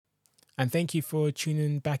and thank you for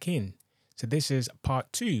tuning back in. So this is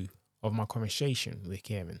part 2 of my conversation with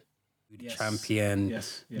Kieren. Yes. Champion,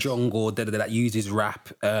 yes. jungle, that uses rap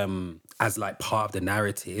as like part of the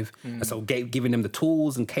narrative. And so giving them the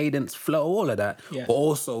tools and cadence, flow, all of that, Yeah. but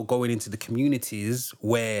also going into the communities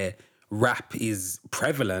where rap is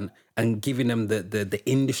prevalent and giving them the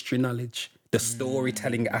industry knowledge, the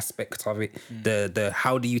storytelling aspect of it, the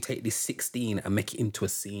how do you take this 16 and make it into a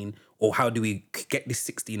scene, or how do we get this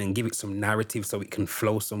 16 and give it some narrative so it can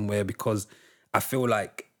flow somewhere? Because I feel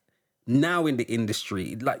like now in the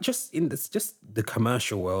industry, like just the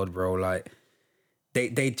commercial world, bro, like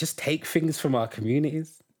they just take things from our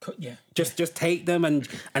communities. Yeah. Just take them and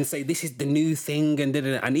say this is the new thing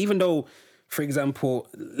and even though, for example,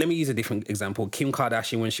 let me use a different example. Kim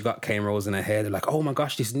Kardashian, when she got cane rolls in her hair, they're like, oh my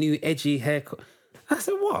gosh, this new edgy haircut. I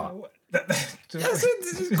said, what? I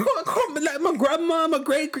said, come, like my grandma, my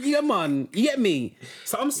great grandma, you get me?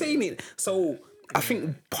 So I'm saying it. So I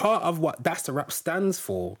think part of what That's the Rap stands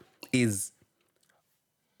for is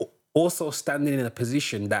also standing in a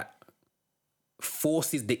position that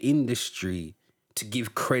forces the industry to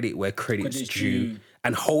give credit where credit's due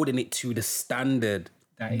and holding it to the standard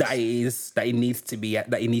that it needs to be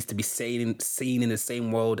at, that it needs to be seen in the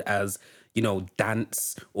same world as, you know,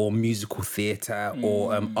 dance or musical theatre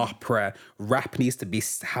or opera. Rap needs to be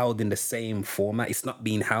held in the same format. It's not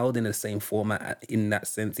being held in the same format in that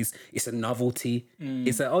sense. It's a novelty.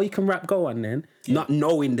 It's like, oh, you can rap, go on then. Yeah. Not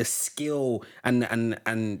knowing the skill and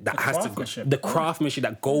that has to go, the craftsmanship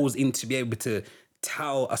that goes into be able to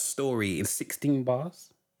tell a story in 16 bars.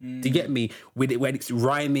 Do you get me? With it, when it's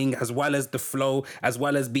rhyming, as well as the flow, as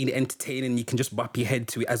well as being entertaining, you can just bop your head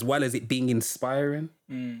to it, as well as it being inspiring.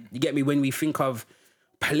 You get me? When we think of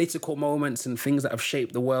political moments and things that have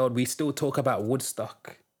shaped the world, we still talk about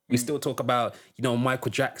Woodstock. We still talk about, you know,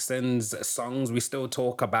 Michael Jackson's songs. We still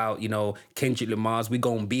talk about, you know, Kendrick Lamar's "We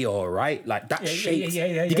Gon' Be Alright." Like that shapes.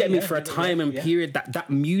 You get me? For a time and period, that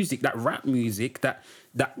music, that rap music, that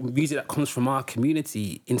music that comes from our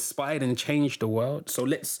community inspired and changed the world. So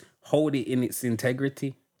let's hold it in its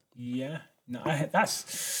integrity. Yeah, no,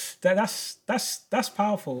 that's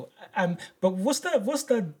powerful. But what's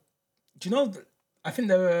the? Do you know? I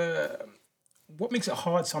think what makes it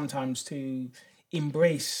hard sometimes to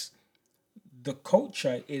embrace the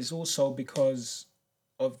culture is also because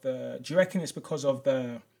of the. Do you reckon it's because of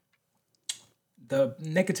the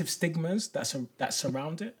negative stigmas that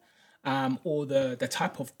surround it? Or the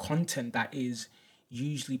type of content that is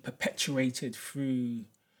usually perpetuated through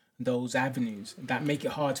those avenues that make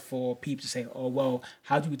it hard for people to say, oh, well,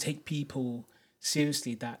 how do we take people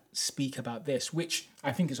seriously that speak about this? Which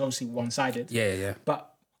I think is obviously one-sided. Yeah.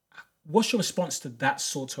 But what's your response to that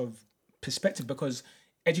sort of perspective? Because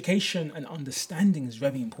education and understanding is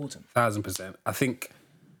very important. 1,000%. I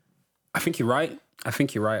think you're right.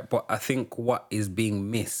 But I think what is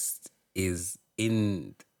being missed is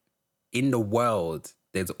in the world,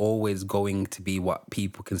 there's always going to be what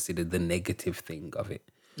people consider the negative thing of it.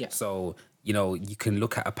 Yeah. So, you know, you can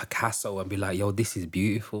look at a Picasso and be like, yo, this is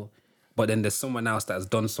beautiful. But then there's someone else that's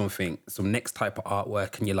done something, some next type of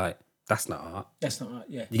artwork, and you're like, that's not art. That's not art,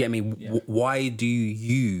 yeah. You get me? Yeah. Why do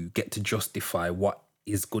you get to justify what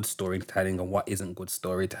is good storytelling and what isn't good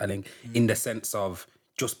storytelling in the sense of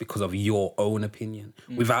just because of your own opinion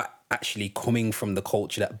without actually coming from the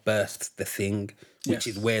culture that birthed the thing, which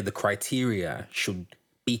is where the criteria should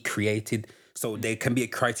be created. So there can be a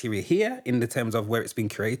criteria here in the terms of where it's been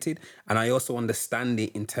created. And I also understand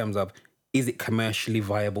it in terms of, is it commercially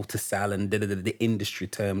viable to sell and the industry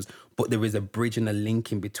terms, but there is a bridge and a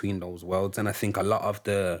link in between those worlds. And I think a lot of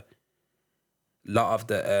the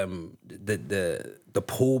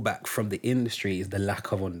pullback from the industry is the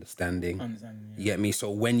lack of understanding. You get me?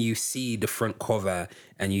 So when you see the front cover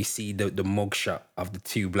and you see the mugshot of the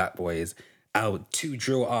two black boys, two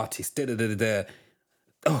drill artists,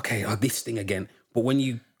 okay, this thing again. But when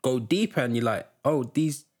you go deeper and you're like, oh,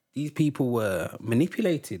 these people were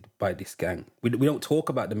manipulated by this gang. We don't talk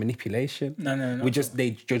about the manipulation. No.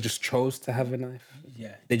 They just chose to have a knife.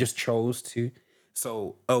 Yeah. They just chose to.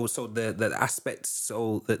 So the aspects,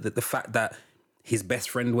 so the fact that his best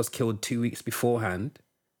friend was killed 2 weeks beforehand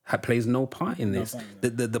plays no part in this.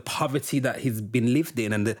 The poverty that he's been lived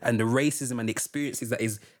in and the racism and the experiences that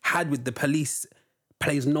he's had with the police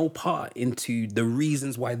plays no part into the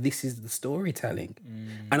reasons why this is the storytelling.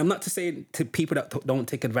 And I'm not to say to people that don't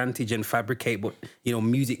take advantage and fabricate, but, you know,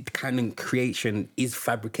 music kind of creation is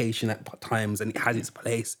fabrication at times and it has its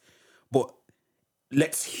place. But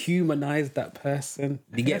let's humanize that person.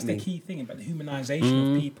 That's the key thing about the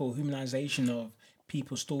humanization of people, humanization of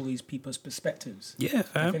people's stories, people's perspectives. Yeah, I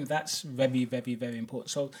fam. think that's very, very, very important.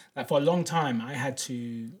 So, like for a long time, I had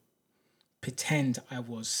to pretend I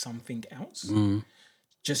was something else,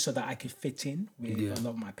 just so that I could fit in with a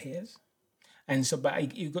lot of my peers. And so,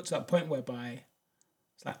 but you got to that point whereby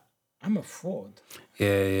it's like I'm a fraud.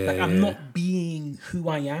 Yeah. I'm not being who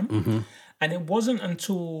I am. And it wasn't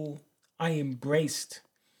until I embraced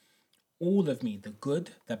all of me, the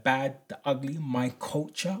good, the bad, the ugly, my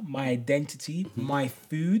culture, my identity, my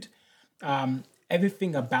food,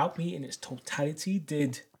 everything about me in its totality,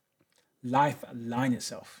 did life align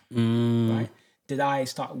itself, right? Did I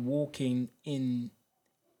start walking in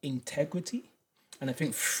integrity? And I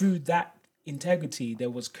think through that integrity,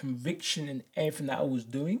 there was conviction in everything that I was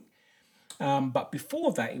doing. But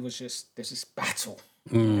before that, it was just, there's this battle.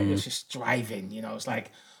 Right? It was just striving, it's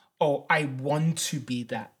like, oh, I want to be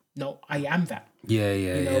that. No, I am that.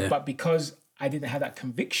 Yeah. But because I didn't have that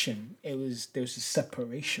conviction, there was a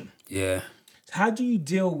separation. Yeah. So how do you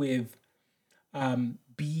deal with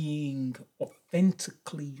being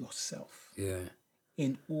authentically yourself? Yeah.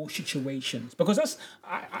 In all situations? Because that's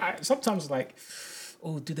I sometimes like,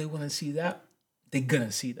 oh, do they want to see that? They're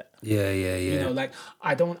gonna see that. Yeah. Like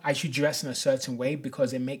I should dress in a certain way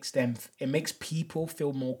because it makes people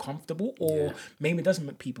feel more comfortable, or maybe it doesn't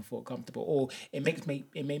make people feel comfortable, or it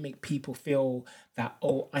may make people feel that,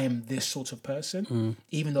 oh, I am this sort of person,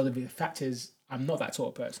 even though the fact is I'm not that sort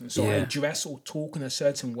of person. So I dress or talk in a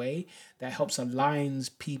certain way that helps aligns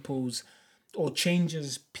people's or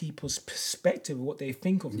changes people's perspective of what they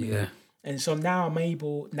think of me. And so now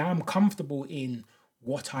I'm comfortable in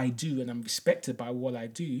what I do and I'm respected by what I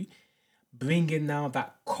do, bringing now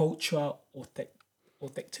that culture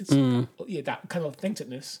authenticity, that kind of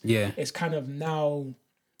authenticness is kind of now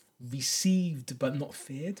received but not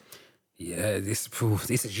feared. Yeah,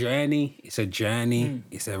 it's a journey. It's a journey.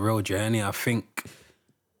 It's a real journey. I think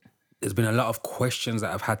there's been a lot of questions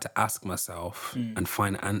that I've had to ask myself and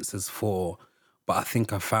find answers for, but I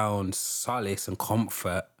think I found solace and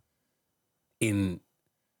comfort in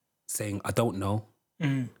saying I don't know.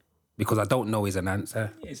 Because I don't know is an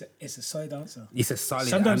answer. It's a solid answer. It's a solid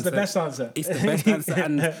Sometimes answer. the best answer. It's the best answer.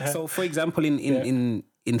 And so, for example, in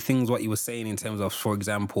things what you were saying in terms of, for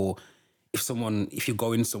example, if you're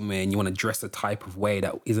going somewhere and you want to dress a type of way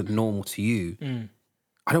that isn't normal to you,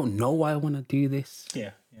 I don't know why I want to do this. Yeah.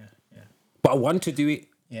 But I want to do it.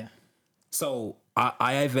 Yeah. So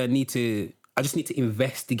I just need to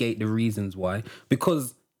investigate the reasons why.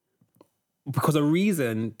 Because a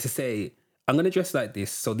reason to say, I'm going to dress like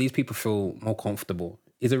this so these people feel more comfortable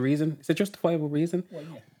is a reason. It's a justifiable reason. Well,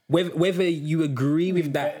 yeah. Whether you agree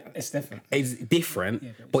with that, it's different. It's different,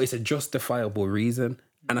 but it's a justifiable reason.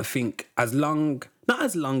 And I think not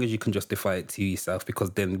as long as you can justify it to yourself,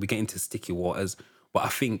 because then we get into sticky waters. But I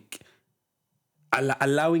think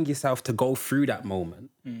allowing yourself to go through that moment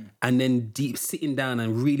and then sitting down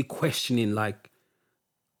and really questioning, like,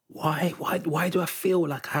 why do I feel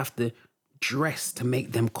like I have to dress to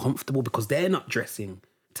make them comfortable, because they're not dressing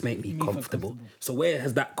to make me comfortable. So where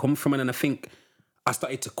has that come from? And I think I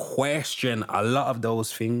started to question a lot of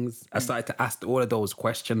those things. I started to ask all of those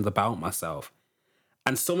questions about myself.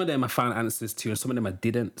 And some of them I found answers to and some of them I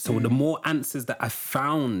didn't. So the more answers that I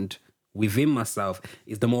found within myself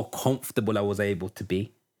is the more comfortable I was able to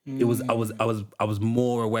be. I was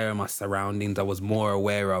more aware of my surroundings. I was more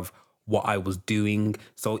aware of what I was doing.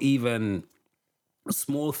 So even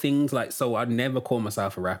small things like, so I'd never call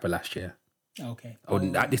myself a rapper last year. Okay.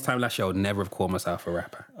 At this time last year, I would never have called myself a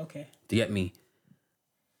rapper. Okay. Do you get me?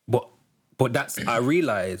 But that's, I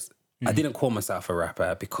realized I didn't call myself a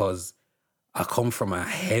rapper because I come from a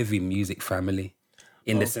heavy music family.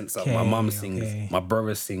 In the sense of my mum sings, my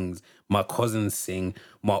brother sings, my cousins sing,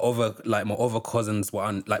 my other cousins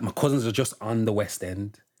my cousins are just on the West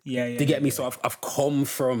End. Yeah. Do you get me? So I've come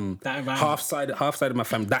from that half side of my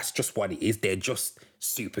family. That's just what it is. They're just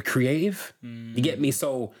super creative. You get me?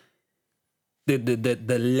 So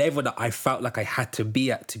the level that I felt like I had to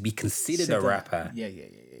be at to be considered a rapper. Yeah.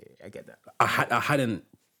 I get that. I hadn't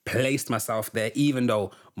placed myself there, even though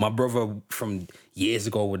my brother from years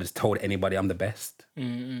ago would have told anybody I'm the best.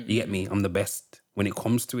 You get me? I'm the best when it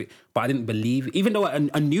comes to it. But I didn't believe it. Even though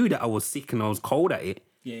I knew that I was sick and I was cold at it.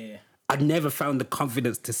 Yeah. I'd never found the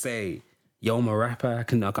confidence to say, yo, I'm a rapper.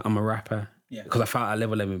 I'm a rapper. Yeah. Because I felt a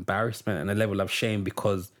level of embarrassment and a level of shame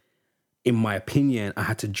because, in my opinion, I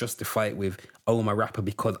had to justify it with, oh, I'm a rapper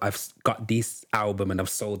because I've got this album and I've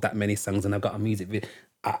sold that many songs and I've got a music video.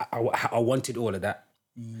 I wanted all of that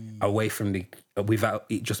away from without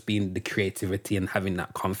it just being the creativity and having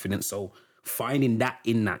that confidence. So finding that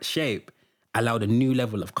in that shape allowed a new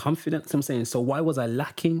level of confidence. I'm saying, so why was I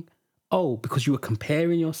lacking? Oh, because you were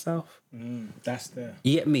comparing yourself. That's the...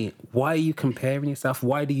 You get me? Why are you comparing yourself?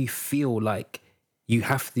 Why do you feel like you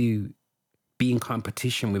have to be in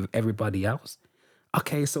competition with everybody else?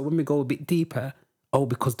 Okay, so when we go a bit deeper,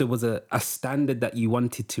 because there was a standard that you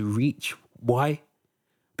wanted to reach. Why?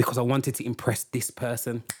 Because I wanted to impress this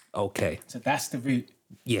person. Okay. So that's the root.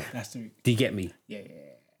 Yeah. That's the root. Do you get me? Yeah.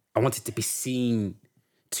 I wanted to be seen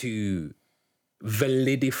to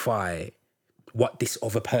validify what this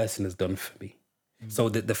other person has done for me. So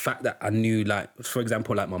the fact that I knew, like, for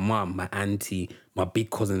example, like my mom, my auntie, my big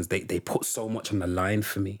cousins, they put so much on the line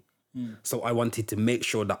for me. So I wanted to make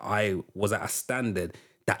sure that I was at a standard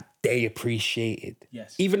that they appreciated.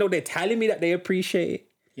 Yes. Even though they're telling me that they appreciate it.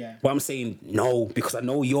 Yeah. But I'm saying no, because I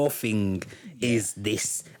know your thing is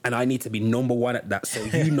this, and I need to be number one at that. So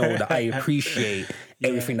you know that I appreciate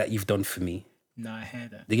everything that you've done for me. No, I hear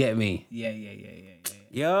that. Do you get me? Yeah.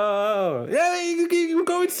 Yo, we're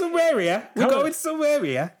going somewhere, yeah. We're going somewhere,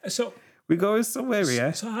 yeah. So we're going somewhere,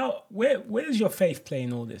 yeah. So where does your faith play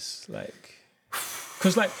in all this? Like,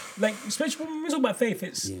 because like especially when we talk about faith,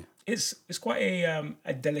 it's quite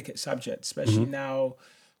a delicate subject, especially now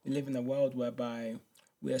we live in a world whereby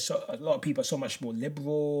a lot of people are so much more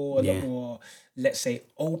liberal, a lot more, let's say,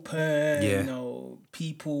 open. Yeah. You know,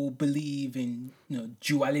 people believe in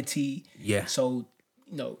duality. Yeah. So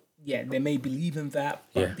they may believe in that,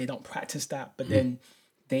 but they don't practice that. But then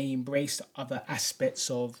they embrace other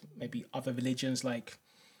aspects of maybe other religions, like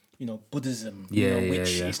Buddhism.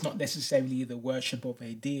 Which it's not necessarily the worship of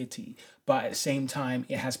a deity, but at the same time,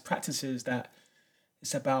 it has practices that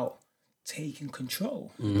it's about taking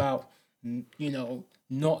control, about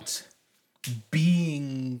not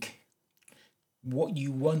being what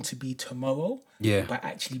you want to be tomorrow, but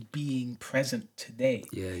actually being present today.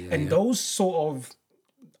 And those sort of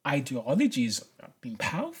ideologies have been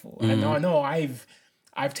powerful. And I know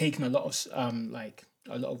I've taken a lot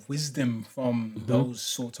of wisdom from those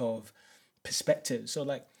sort of perspectives. So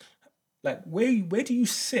like where do you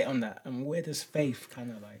sit on that, and where does faith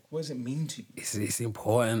kind of like, what does it mean to you? It's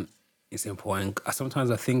important. It's important.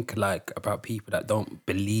 Sometimes I think like about people that don't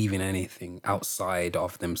believe in anything outside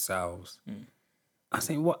of themselves. I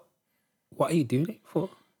say, what are you doing it for?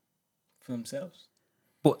 For themselves.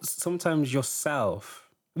 But sometimes yourself,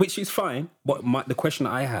 which is fine, but the question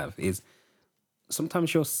I have is,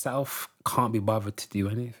 sometimes yourself can't be bothered to do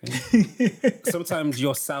anything. Sometimes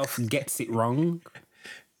yourself gets it wrong.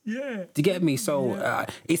 Yeah. Do you get me? So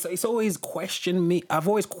it's always questioned me. I've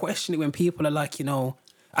always questioned it when people are like,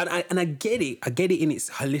 and I get it. I get it in its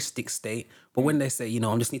holistic state. But when they say,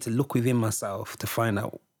 I just need to look within myself to find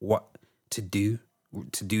out what to do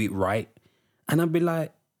it right. And I'd be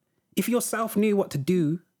like, if yourself knew what to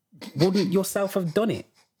do, wouldn't yourself have done it?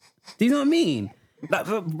 Do you know what I mean? Like,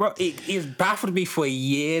 bro, it's baffled me for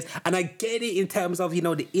years. And I get it in terms of,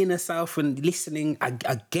 the inner self and listening.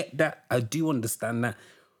 I get that. I do understand that.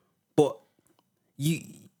 But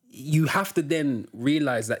you have to then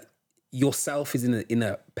realize that yourself is in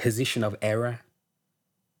a position of error.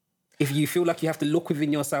 If you feel like you have to look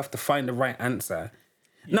within yourself to find the right answer,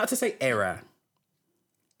 not to say error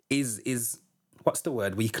is what's the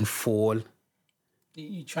word where you can fall.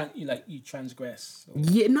 You transgress.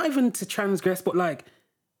 Yeah, not even to transgress, but like,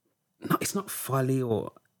 no, it's not folly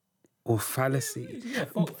or fallacy. Yeah,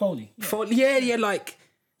 folly. Yeah. Folly. Yeah, like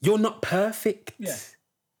you're not perfect. Yeah.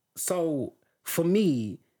 So for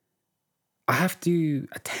me, I have to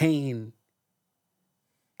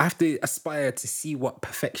aspire to see what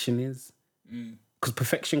perfection is. Because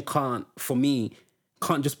perfection can't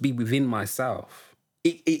just be within myself.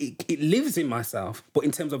 It lives in myself, but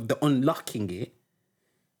in terms of the unlocking it,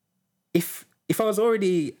 if I was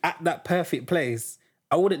already at that perfect place,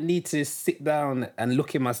 I wouldn't need to sit down and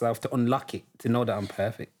look in myself to unlock it, to know that I'm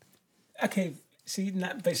perfect. Okay, see,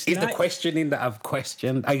 it's the questioning that I've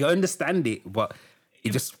questioned. I understand it, but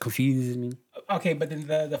it just confuses me. Okay, but then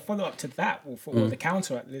the follow-up to that, or the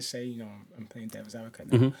counter, let's say, I'm playing devil's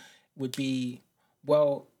advocate now, would be,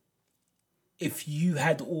 well, if you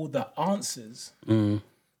had all the answers,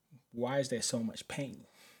 why is there so much pain?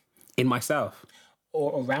 In myself?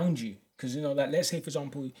 Or around you? Because, like, let's say, for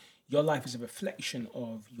example, your life is a reflection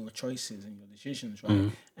of your choices and your decisions,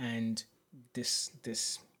 right? And this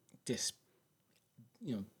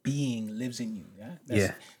being lives in you,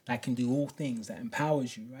 yeah? That can do all things, that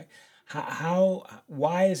empowers you, right?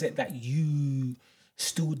 Why is it that you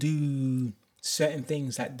still do certain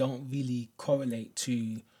things that don't really correlate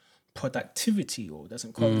to productivity, or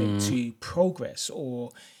doesn't correlate to progress,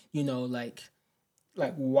 or, like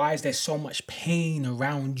why is there so much pain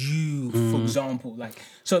around you, for example?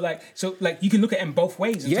 So you can look at it in both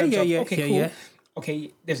ways in terms of, okay, cool.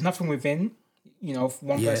 okay, there's nothing within. You know, if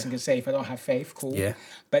one person can say, if I don't have faith, cool. Yeah.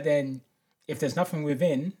 But then if there's nothing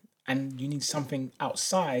within and you need something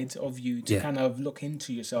outside of you to kind of look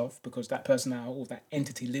into yourself because that person or that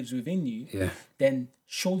entity lives within you, then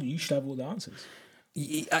surely you should have all the answers.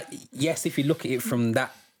 Yes, if you look at it from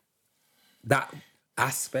that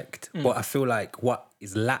aspect, but I feel like what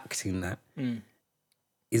is lacked in that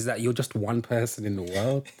is that you're just one person in the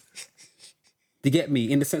world. Do you get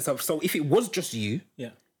me? In the sense of, so if it was just you,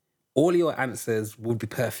 all your answers would be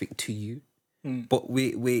perfect to you. But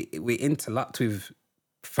we interlocked with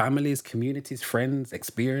families, communities, friends,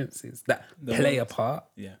 experiences that play a part.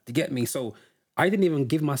 Do you get me? So I didn't even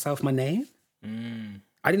give myself my name.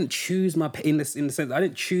 I didn't choose in the sense, I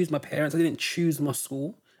didn't choose my parents. I didn't choose my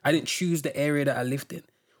school. I didn't choose the area that I lived in.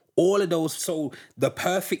 All of those, so the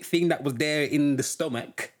perfect thing that was there in the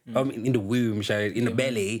stomach, in the womb, in the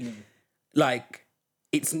belly, like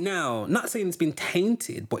it's now, not saying it's been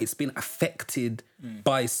tainted, but it's been affected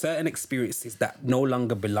by certain experiences that no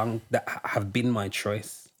longer belong, that have been my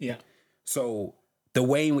choice. Yeah. So the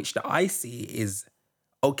way in which that I see is,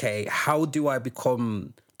 okay, how do I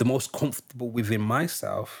become the most comfortable within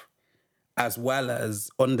myself, as well as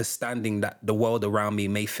understanding that the world around me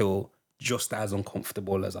may feel just as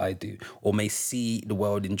uncomfortable as I do, or may see the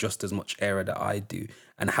world in just as much error that I do.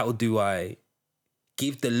 And how do I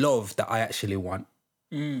give the love that I actually want?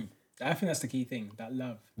 I think that's the key thing, that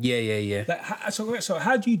love. Yeah. Like, so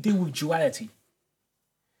how do you deal with duality?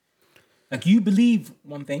 Like, you believe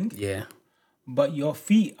one thing, but your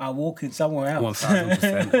feet are walking somewhere else.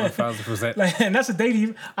 1000%. 1000%. Like, and that's a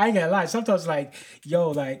daily. I ain't gonna lie. Sometimes, like,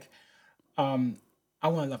 I want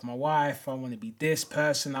to love my wife. I want to be this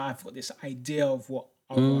person. I've got this idea of what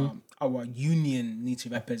our union needs to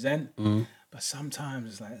represent. But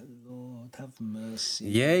sometimes it's like, Lord, have mercy.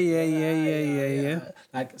 Yeah.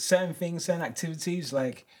 Like certain things, certain activities,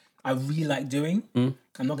 like I really like doing. I'm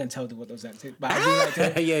not gonna tell you what those activities, but I really like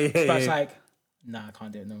doing. But it's like, nah, I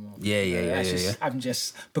can't do it no more. Yeah. I'm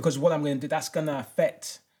just, because what I'm gonna do, that's gonna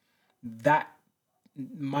affect that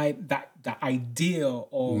idea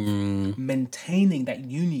of maintaining that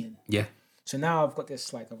union. Yeah. So now I've got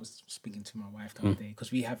this, like I was speaking to my wife the other day,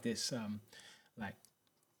 because we have this like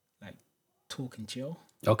talk and chill.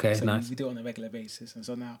 Okay, so nice. We do it on a regular basis. And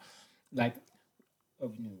so now, like,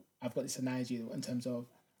 I've got this analogy in terms of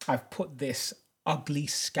I've put this ugly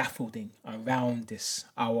scaffolding around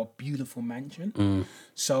our beautiful mansion.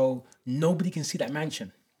 So nobody can see that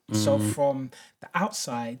mansion. So from the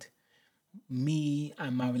outside, me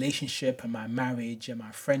and my relationship and my marriage and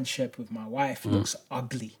my friendship with my wife looks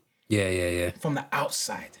ugly. Yeah. From the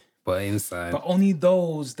outside. But inside. But only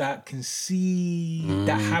those that can see,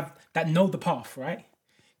 that know the path, right?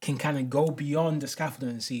 Can kind of go beyond the scaffolding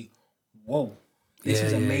and see, whoa, this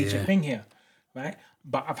is a major thing here, right?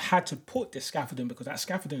 But I've had to put this scaffolding because that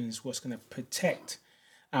scaffolding is what's going to protect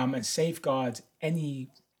and safeguard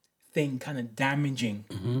anything kind of damaging,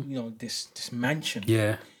 this mansion.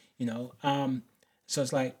 Yeah. So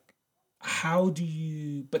it's like, how do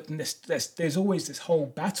you? But there's always this whole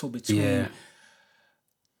battle between. Yeah.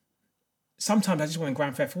 Sometimes I just want to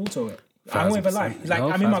Grand Theft Auto it. I won't even lie. Like,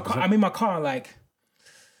 I'm in my car. Like,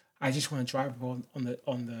 I just want to drive on the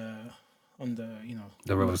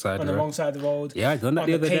the wrong side, on the wrong side of the road. Yeah, I done that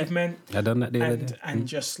the other pavement. day. I done that the other day. And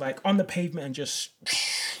just like on the pavement and just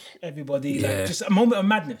everybody, like just a moment of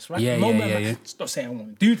madness, right? Yeah. Stop saying I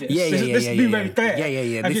want to do this. This is being very fair.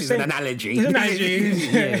 Yeah. This is an analogy. It's an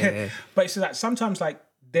analogy. But it's like sometimes like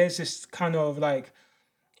there's this kind of like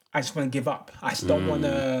I just want to give up. I just don't want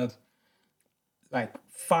to like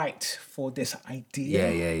fight for this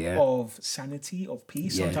idea of sanity, of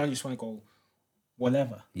peace. Sometimes you just want to go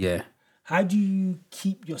whatever. Yeah. How do you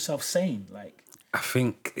keep yourself sane? Like, I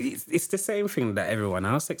think it's the same thing that everyone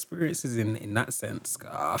else experiences in that sense.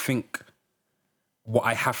 I think what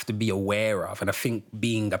I have to be aware of, and I think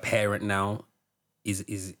being a parent now is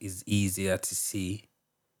easier to see.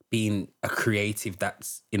 Being a creative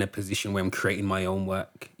that's in a position where I'm creating my own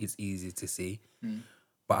work is easy to see.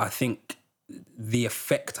 But I think the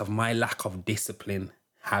effect of my lack of discipline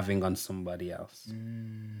having on somebody else.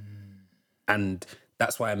 And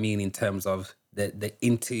that's what I mean in terms of the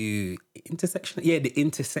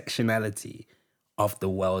intersectionality of the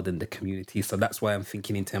world and the community. So that's why I'm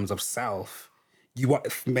thinking in terms of self.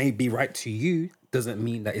 What may be right to you doesn't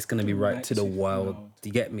mean that it's going to be right to the world. Do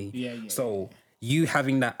you get me? Yeah. So you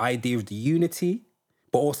having that idea of the unity,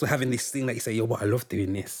 but also having this thing that you say, yo, I love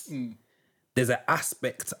doing this. There's an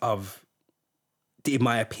aspect of, in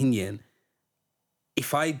my opinion,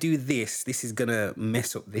 if I do this, this is gonna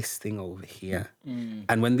mess up this thing over here.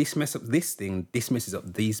 And when this mess up this thing, this messes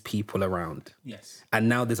up these people around. Yes. And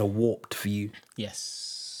now there's a warped view.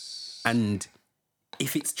 Yes. And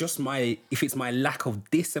if it's my lack of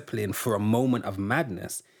discipline for a moment of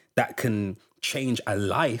madness that can change a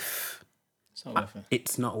life, It's not worth it.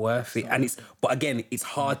 it's not worth it. And but again, it's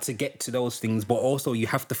hard to get to those things, but also you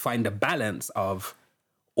have to find a balance of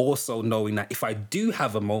also knowing that if I do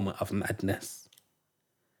have a moment of madness,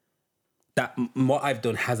 that what I've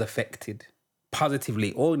done has affected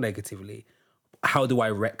positively or negatively. How do I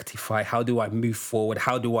rectify? How do I move forward?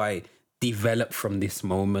 How do I develop from this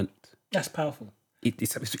moment? That's powerful.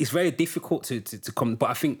 It's very difficult to come, but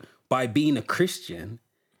I think by being a Christian,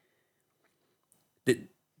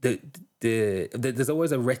 there's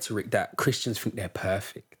always a rhetoric that Christians think they're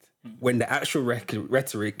perfect, when the actual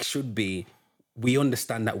rhetoric should be, we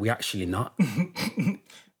understand that we're actually not.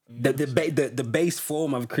 The base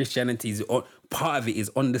form of Christianity is, or part of it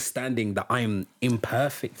is understanding that I'm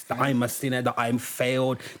imperfect, that I'm a sinner, that I'm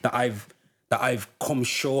failed, that I've come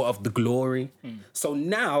short of the glory. So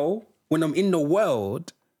now, when I'm in the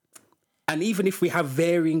world, and even if we have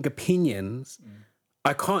varying opinions,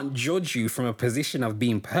 I can't judge you from a position of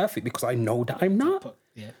being perfect because I know that I'm not.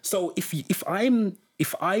 Yeah. So if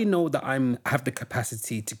I know that I have the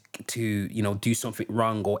capacity to do something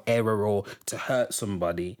wrong or error or to hurt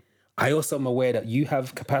somebody, I also am aware that you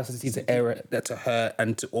have capacity to error, that to hurt,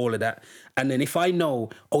 and to all of that. And then if I know,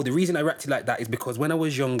 the reason I reacted like that is because when I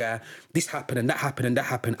was younger, this happened and that happened and that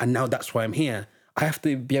happened, and now that's why I'm here. I have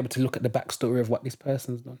to be able to look at the backstory of what this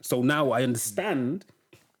person's done. So now I understand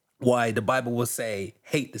why the Bible will say,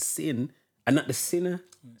 hate the sin and not the sinner.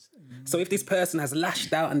 So if this person has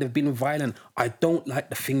lashed out and they've been violent, I don't like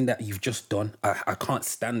the thing that you've just done. I can't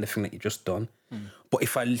stand the thing that you've just done. But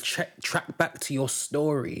if I track back to your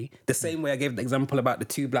story, the same way I gave the example about the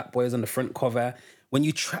two black boys on the front cover, when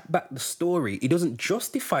you track back the story, it doesn't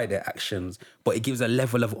justify their actions, but it gives a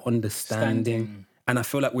level of understanding. And I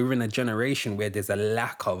feel like we're in a generation where there's a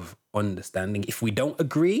lack of understanding. If we don't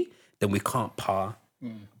agree, then we can't par.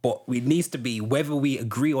 But it needs to be, whether we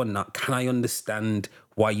agree or not, can I understand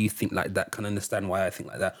why you think like that? Can I understand why I think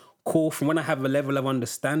like that? Cool. From when I have a level of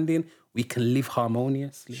understanding, we can live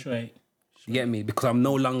harmoniously. Straight. You get me? Because I'm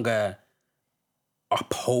no longer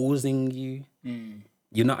opposing you.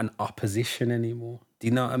 You're not an opposition anymore. Do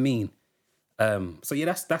you know what I mean? So yeah,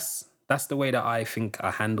 that's the way that I think I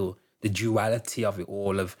handle the duality of it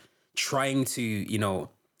all, of trying to,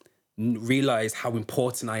 realize how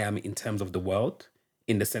important I am in terms of the world,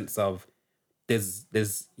 in the sense of there's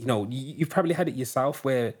you've probably had it yourself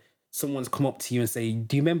where someone's come up to you and say,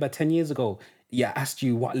 do you remember 10 years ago? Yeah, I asked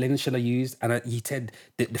you what lens shall I use, and he said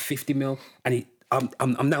the 50 mil, and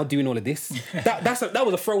I'm now doing all of this. That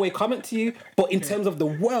was a throwaway comment to you, but in terms of the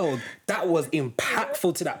world, that was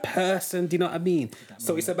impactful to that person. Do you know what I mean?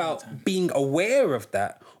 So it's about being aware of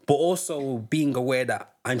that, but also being aware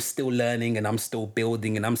that I'm still learning and I'm still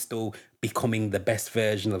building and I'm still becoming the best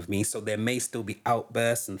version of me. So there may still be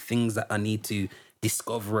outbursts and things that I need to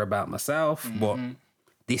discover about myself, but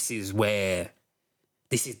this is where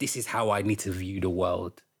this is how I need to view the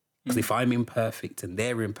world. Because if I'm imperfect and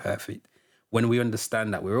they're imperfect, when we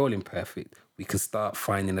understand that we're all imperfect, we can start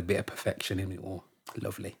finding a bit of perfection in it all.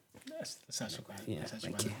 Lovely. That's actually great. Yeah,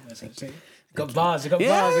 thank you. Got bars, you got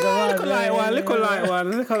bars. Look like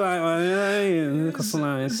one.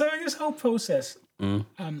 So in this whole process,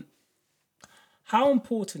 how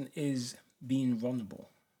important is being vulnerable,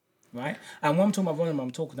 right? And when I'm talking about vulnerable,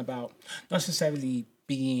 I'm talking about not necessarily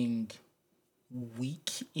being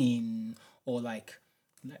weak in or like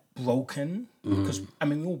broken, because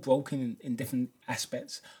we're all broken in different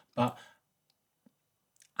aspects, but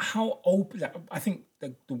how open, I think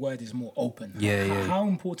the word is more open. How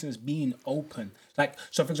important is being open? Like,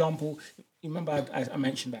 so for example, you remember I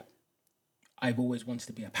mentioned that I've always wanted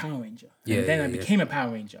to be a Power Ranger. And then I became a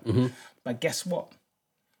Power Ranger. But guess what?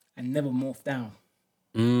 I never morphed down.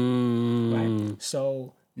 Right?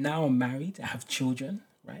 So now I'm married, I have children,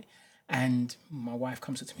 right? And my wife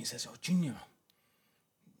comes up to me and says, "Oh, Junior,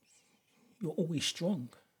 you're always strong.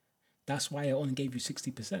 That's why I only gave you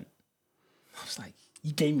 60%. I was like,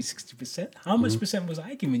 you gave me 60%? How much percent was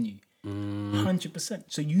I giving you? 100%.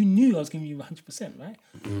 So you knew I was giving you 100%, right?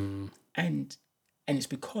 And it's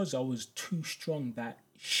because I was too strong that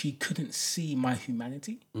she couldn't see my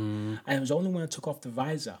humanity. And it was only when I took off the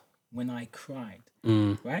visor when I cried,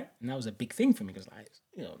 right? And that was a big thing for me because,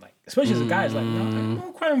 especially as a guy, it's like, no, what am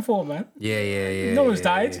I crying for, man? Yeah. No one's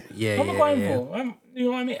died. What am I crying for? You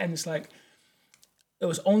know what I mean? And it's like, it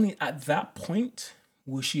was only at that point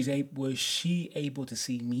was she able to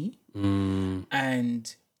see me, and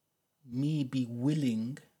me be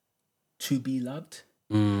willing to be loved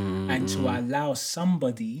and to allow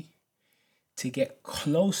somebody to get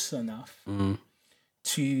close enough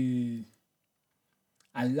to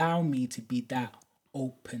allow me to be that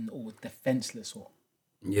open or defenseless or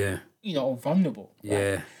or vulnerable. Right?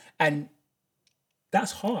 Yeah. And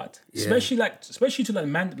that's hard, especially to like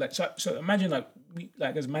man. Like so imagine like we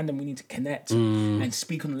like as man, then we need to connect and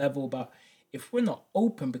speak on the level. But if we're not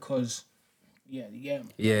open, because I'm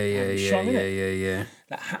strong, innit?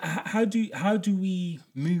 Like how do we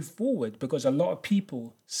move forward? Because a lot of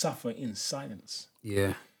people suffer in silence.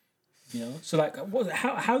 Yeah. So like,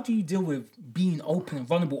 how do you deal with being open and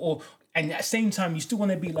vulnerable, and at the same time you still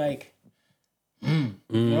want to be like, you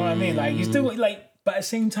know what I mean? Like you still like, but at the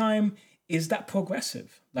same time, is that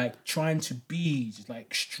progressive? Like trying to be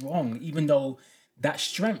like strong, even though that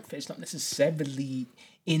strength is not necessarily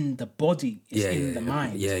in the body, it's in the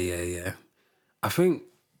mind. Yeah. I think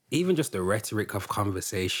even just the rhetoric of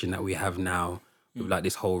conversation that we have now, with like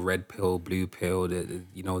this whole red pill, blue pill,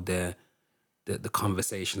 the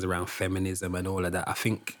conversations around feminism and all of that. I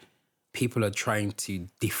think people are trying to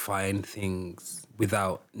define things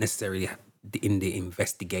without necessarily in the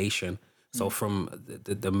investigation. So from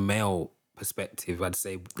the male perspective, I'd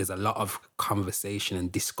say there's a lot of conversation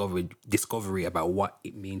and discovery about what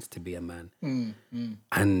it means to be a man.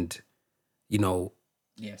 And,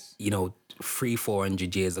 Yes.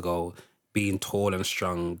 300-400 years ago, being tall and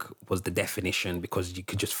strong was the definition because you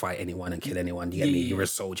could just fight anyone and kill anyone. You get me? You're a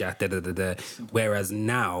soldier. Whereas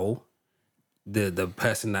now, the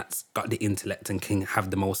person that's got the intellect and can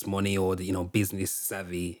have the most money or the business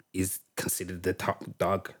savvy is considered the top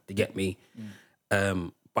dog. You get me?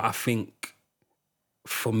 But I think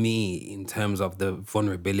for me, in terms of the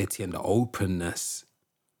vulnerability and the openness,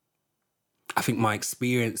 I think my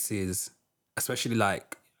experiences, especially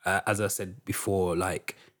like as I said before,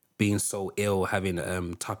 like being so ill, having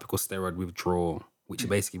topical steroid withdrawal, which is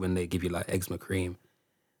basically when they give you like eczema cream,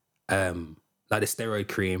 like the steroid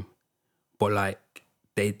cream, but like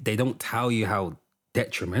they don't tell you how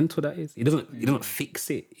detrimental that is. It doesn't fix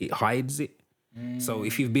it. It hides it. So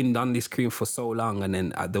if you've been on this cream for so long, and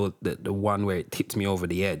then the one where it tipped me over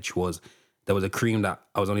the edge was there was a cream that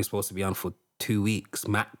I was only supposed to be on for 2 weeks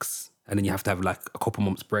max, and then you have to have like a couple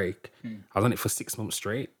months break. I was on it for 6 months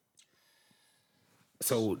straight.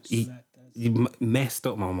 So you messed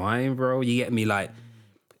up my mind, bro. You get me? Like,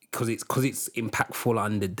 because it's impactful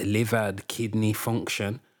on the liver, the kidney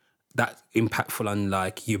function. That's impactful on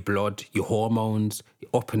like your blood, your hormones,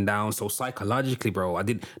 up and down. So psychologically, bro, I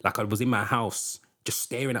was in my house just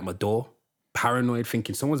staring at my door, paranoid,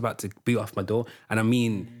 thinking someone's about to boot off my door. And I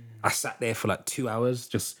mean, I sat there for like 2 hours,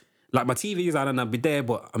 just like my TV is on and I'll be there,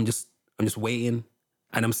 but I'm just waiting.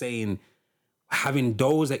 And I'm saying, having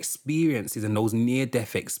those experiences and those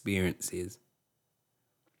near-death experiences,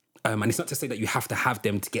 and it's not to say that you have to have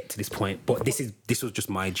them to get to this point, but this was just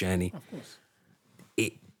my journey. Of course.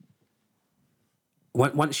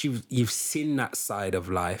 Once you've seen that side of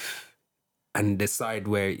life and the side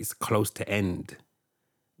where it's close to end,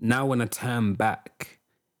 now when I turn back,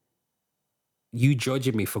 you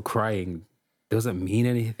judging me for crying doesn't mean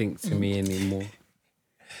anything to me anymore.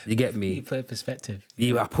 You get me? You put it in perspective.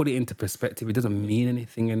 Yeah, I put it into perspective. It doesn't mean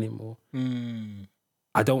anything anymore.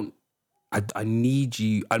 I need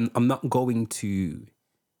you. I'm not going to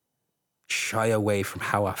shy away from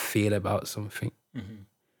how I feel about something.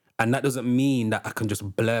 And that doesn't mean that I can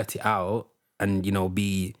just blurt it out and,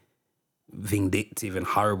 be vindictive and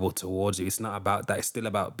horrible towards you. It's not about that. It's still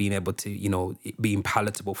about being able to, being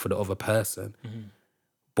palatable for the other person.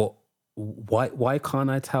 But why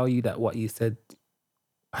can't I tell you that what you said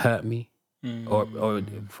hurt me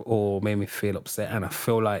or made me feel upset? And I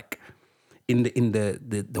feel like in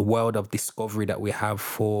the world of discovery that we have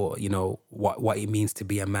for, what it means to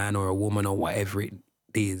be a man or a woman or whatever it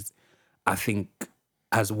is, I think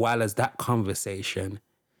as well as that conversation,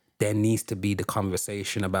 there needs to be the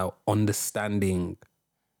conversation about understanding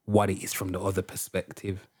what it is from the other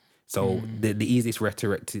perspective. So the easiest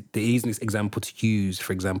the easiest example to use,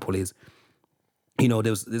 for example, is,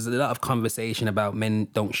 there's a lot of conversation about men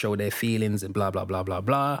don't show their feelings and blah, blah, blah, blah,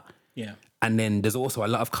 blah. Yeah. And then there's also a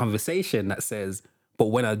lot of conversation that says, but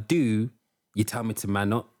when I do, you tell me to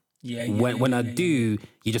man up. When I do,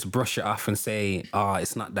 you just brush it off and say,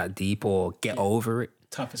 it's not that deep or get over it.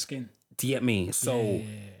 Tougher skin. Do you get me? So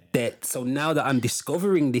so now that I'm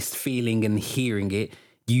discovering this feeling and hearing it,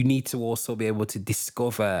 you need to also be able to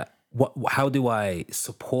discover how do I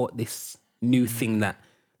support this new thing that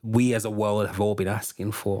we as a world have all been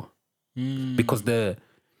asking for. Because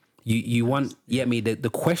you want, the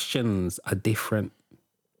questions are different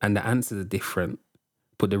and the answers are different,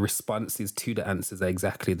 but the responses to the answers are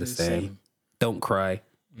exactly the same. same. Don't cry.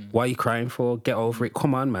 Why are you crying for? Get over it.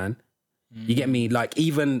 Come on, man. You get me? Like,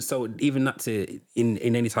 even not to in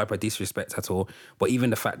any type of disrespect at all, but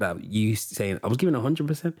even the fact that you saying I was giving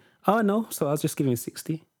 100%. Oh no, so I was just giving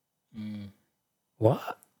 60.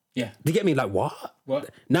 What? Yeah. Do you get me? Like, what?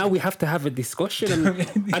 Now we have to have a discussion,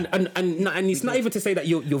 and it's not even to say that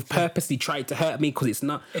you've purposely tried to hurt me, because it's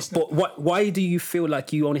not. But why do you feel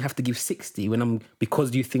like you only have to give 60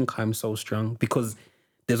 because you think I'm so strong? Because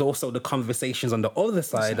there's also the conversations on the other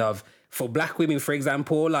side of, for black women, for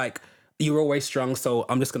example, like, you're always strong, so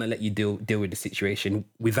I'm just gonna let you deal with the situation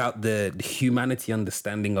without the humanity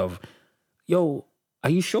understanding of, yo,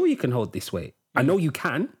 are you sure you can hold this weight? I know you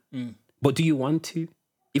can, but do you want to?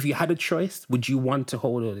 If you had a choice, would you want to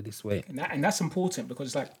hold it this way? And that's important, because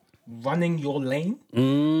it's like running your lane.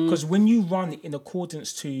 Because when you run in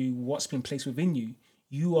accordance to what's been placed within you,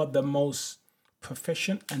 you are the most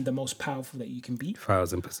proficient and the most powerful that you can be.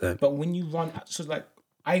 1000%. But when you run, so like,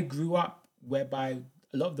 I grew up whereby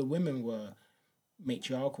a lot of the women were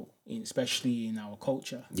matriarchal, especially in our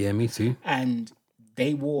culture. Yeah, me too. And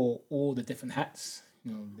they wore all the different hats.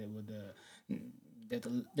 You know, they were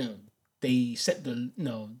they set the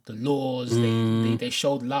laws. They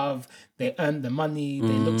showed love. They earned the money. They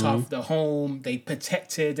looked after the home. They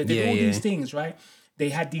protected. They did all these things, right? They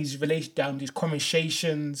had these these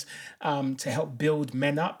conversations to help build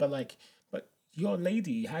men up. But you're a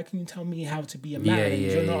lady. How can you tell me how to be a man?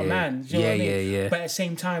 You're not a man. You know what I mean? But at the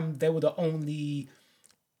same time, they were the only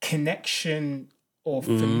connection or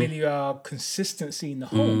familiar consistency in the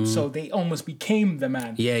home. So they almost became the man.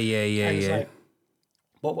 And it's like,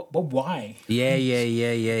 but why? If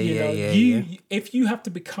you have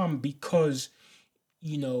to become because,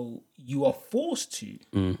 you are forced to,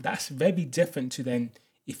 that's very different to then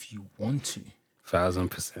if you want to.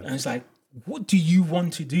 1000%. And it's like, what do you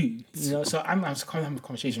want to do? So I'm kind of having a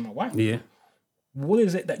conversation with my wife. Yeah. What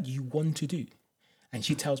is it that you want to do? And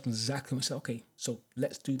she tells me exactly what I say, okay, so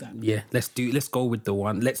let's do that. Yeah, let's go with the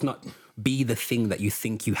one. Let's not be the thing that you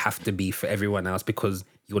think you have to be for everyone else, because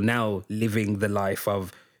you're now living the life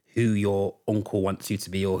of who your uncle wants you to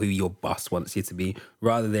be or who your boss wants you to be,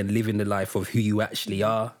 rather than living the life of who you actually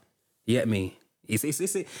are. You get me? It's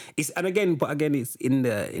and again, it's in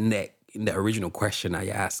the original question that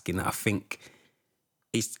you're asking. I think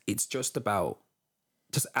it's just about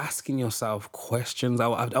just asking yourself questions.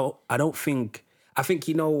 I think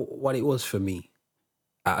you know what it was for me.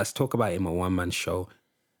 I talk about it in my one-man show.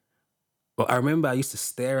 But I remember I used to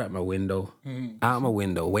stare at my window, out my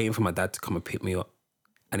window, waiting for my dad to come and pick me up.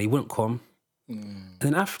 And he wouldn't come. And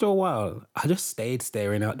then after a while, I just stayed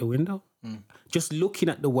staring out the window, just looking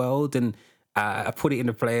at the world. And I put it in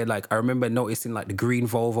the play. Like, I remember noticing like the green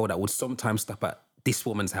Volvo that would sometimes stop at this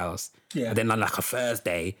woman's house. Yeah. And then on like a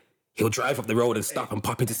Thursday, he'll drive up the road and stop and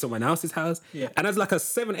pop into someone else's house. Yeah. And as like a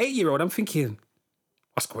 7-8-year-old, I'm thinking,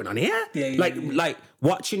 what's going on here? Like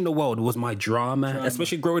watching the world was my drama,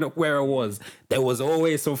 especially growing up where I was. There was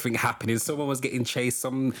always something happening. Someone was getting chased,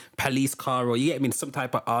 some police car, or you get me, some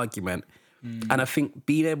type of argument. And I think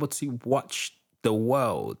being able to watch the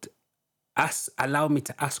world allowed me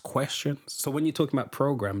to ask questions. So when you're talking about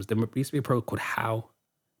programs, there used to be a program called How.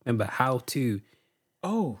 Remember How To?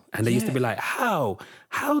 Oh, and they used to be like, how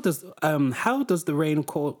does the rain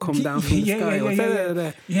come down from the sky?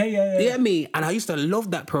 Yeah. You get me? And I used to love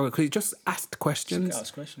that program because it just asked questions.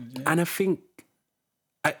 And I think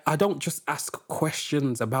I don't just ask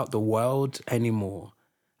questions about the world anymore.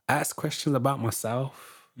 I ask questions about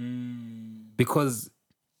myself. Because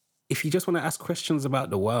if you just want to ask questions about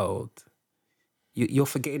the world, you're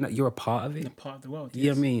forgetting that you're a part of it. A part of the world, yes. You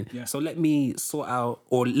know what I mean? Yeah. So let me sort out,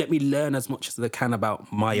 or let me learn as much as I can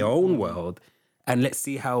about my own world, and let's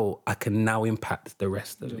see how I can now impact the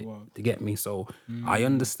rest of it. To get me? So I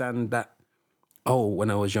understand that,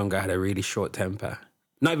 when I was younger, I had a really short temper.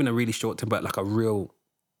 Not even a really short temper, but like a real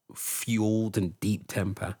fueled and deep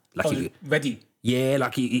temper. Like ready. Yeah,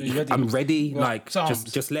 like I'm ready. Well, like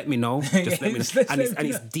just let me know. Just let me know. And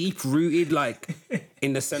it's deep rooted, like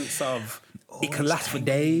in the sense of it can last for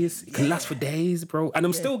days. It can last for days, bro. And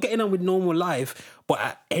I'm still getting on with normal life, but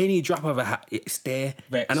at any drop of a hat, it's there.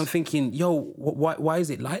 Vex. And I'm thinking, yo, why is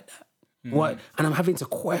it like that? Why? And I'm having to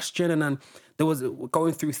question. And then there was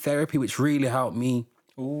going through therapy, which really helped me.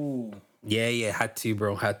 Ooh. Yeah, had to,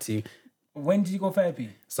 bro, had to. When did you go therapy?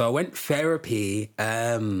 So I went therapy.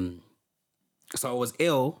 So I was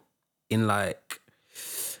ill in like,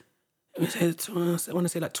 I want to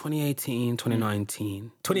say like 2018,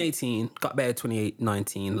 2019. 2018, got better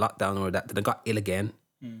 2019, lockdown and all that. Then I got ill again.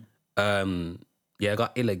 I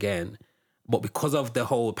got ill again. But because of the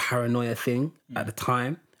whole paranoia thing at the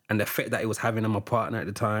time and the effect that it was having on my partner at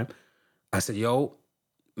the time, I said, yo,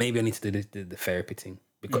 maybe I need to do the therapy thing.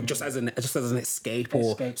 Because just as an escape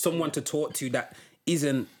or someone to talk to that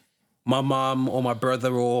isn't my mom or my brother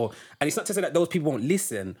and it's not to say that those people won't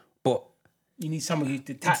listen, but you need someone who's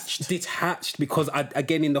detached. Detached because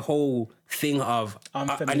again in the whole thing of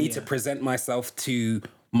I need to present myself to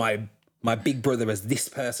my big brother as this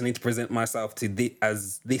person. I need to present myself to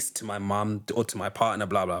as this to my mom or to my partner,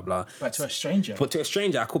 blah, blah, blah. But to a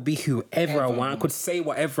stranger. I could be whoever I want. I could say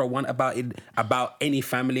whatever I want about it, about any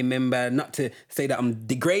family member, not to say that I'm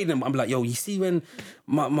degrading them. I'm like, yo, you see when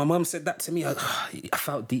my mom said that to me, I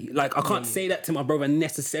felt like I can't say that to my brother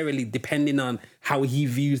necessarily depending on how he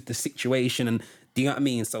views the situation. And do you know what I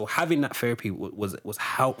mean? So having that therapy was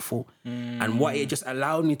helpful. And what it just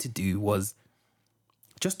allowed me to do was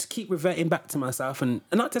just to keep reverting back to myself and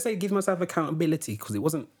not to say give myself accountability, because it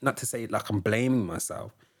wasn't, not to say like I'm blaming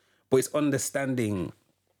myself, but it's understanding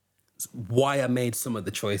why I made some of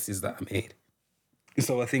the choices that I made.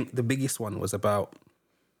 So I think the biggest one was about,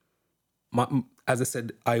 as I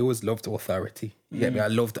said, I always loved authority. You get me? I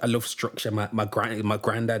loved structure. My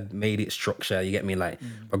granddad made it structure. You get me? Like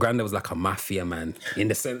my granddad was like a mafia man in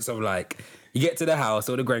the sense of like, you get to the house,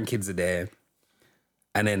 all the grandkids are there,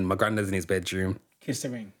 and then my granddad's in his bedroom. Kiss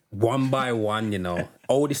the ring. One by one,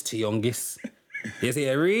 oldest to youngest. You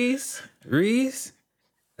say, Reese.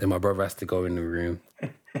 Then my brother has to go in the room.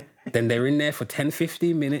 Then they're in there for 10,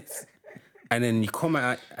 15 minutes. And then you come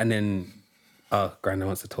out and then, Granddad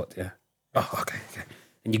wants to talk to you. Oh, okay.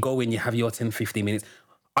 And you go in, you have your 10, 15 minutes.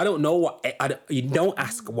 I don't know you don't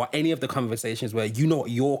ask what any of the conversations were. You know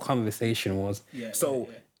what your conversation was. Yeah, so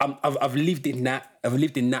I've lived in that. I've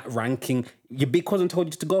lived in that ranking. Your big cousin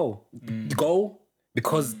told you to go. Go.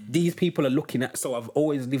 Because these people are looking at, so I've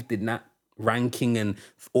always lived in that ranking and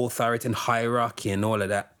authority and hierarchy and all of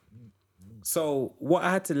that. So what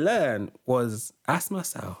I had to learn was ask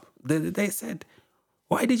myself, they said,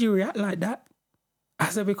 why did you react like that? I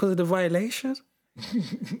said, because of the violation.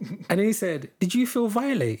 And then he said, did you feel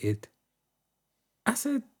violated? I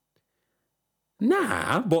said,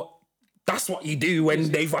 nah, but that's what you do when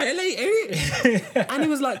they violate it. And he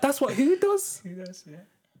was like, that's what who does? Who does, yeah.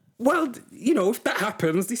 Well, if that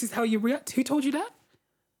happens, this is how you react. Who told you that?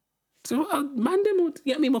 So, man, them would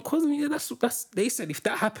get me, my cousin. Yeah, that's. They said if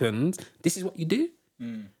that happens, this is what you do.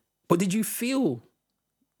 But did you feel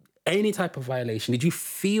any type of violation? Did you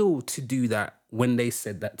feel to do that when they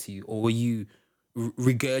said that to you, or were you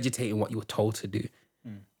regurgitating what you were told to do?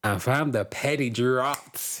 And fam, the penny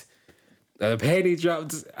dropped.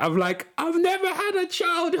 I'm like, I've never had a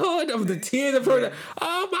childhood of the tears of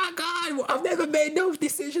oh my God, I've never made no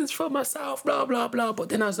decisions for myself, blah, blah, blah. But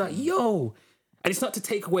then I was like, yo, and it's not to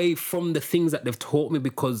take away from the things that they've taught me,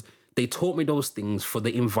 because they taught me those things for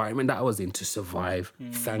the environment that I was in to survive.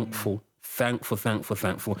 Thankful. And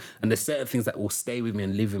there's certain things that will stay with me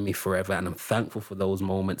and live with me forever. And I'm thankful for those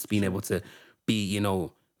moments, being able to be,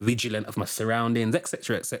 vigilant of my surroundings,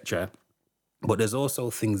 etc., etc. But there's also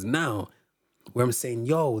things now where I'm saying,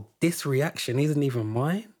 yo, this reaction isn't even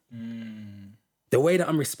mine. The way that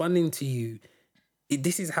I'm responding to you,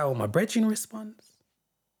 this is how my brethren responds.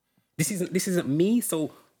 This isn't me.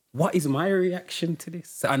 So what is my reaction to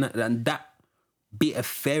this? And that bit of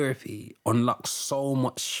therapy unlocked so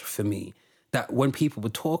much for me that when people were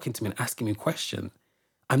talking to me and asking me questions,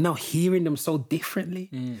 I'm now hearing them so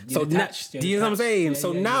differently. So do you know what I'm saying?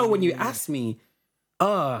 Yeah, when you ask me,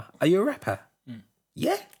 are you a rapper?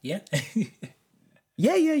 Yeah. Yeah.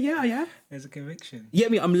 Yeah. There's a conviction. Yeah,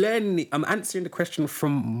 I'm learning it. I'm answering the question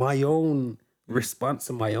from my own response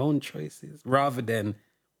and my own choices rather than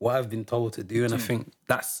what I've been told to do. And I think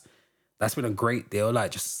that's been a great deal.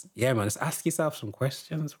 Like, just ask yourself some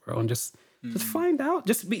questions, bro, and just find out.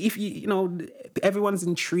 Just be, if everyone's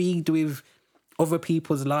intrigued with other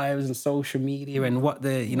people's lives and social media and what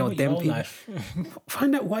the, them people.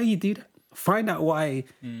 Find out why you do that. Find out why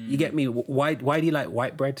you get me. Why do you like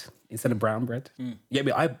white bread instead of brown bread? You get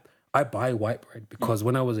me? I buy white bread because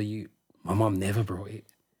when I was a youth, my mom never brought it.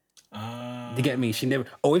 You get me? She never.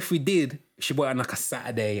 Or if we did, she brought it on like a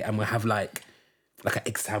Saturday, and we have like an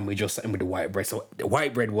egg sandwich or something with the white bread. So the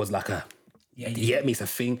white bread was like you get me? It's a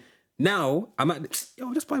thing. Now I'm at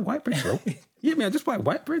just buy white bread, bro. You get me? I just buy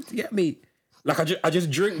white bread. You get me? Like I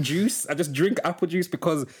just drink juice. I just drink apple juice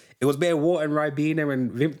because it was bare water and Ribena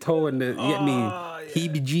and Vimto and you get me?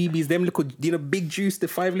 Heebie-jeebies, them little, big juice, the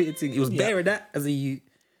 5 litre thing. It was bare of that as a youth.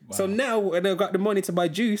 Wow. So now when I got the money to buy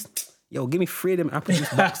juice, give me 3 of them apple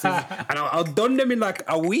juice boxes. And I'll done them in like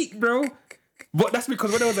a week, bro. But that's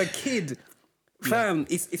because when I was a kid, Fam,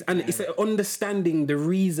 it's understanding the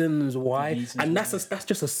reasons why, and that's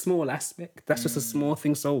just a small aspect. That's just a small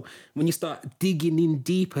thing. So when you start digging in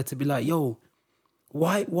deeper to be like, yo,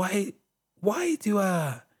 why do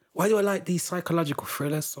I like these psychological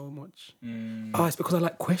thrillers so much? Oh, it's because I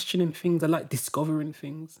like questioning things. I like discovering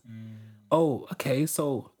things. Oh, okay.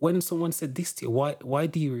 So when someone said this to you, why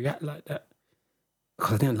do you react like that?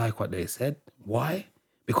 Because I didn't like what they said. Why?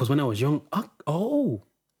 Because when I was young, oh.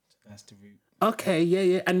 That's the root. Okay,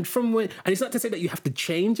 yeah. And it's not to say that you have to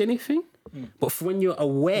change anything, but for when you're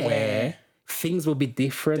aware, things will be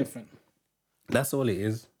different. That's all it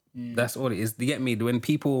is. That's all it is. Do you get me? When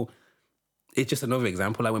people, it's just another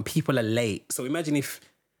example. Like when people are late. So imagine if,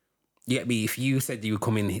 you get me, if you said you would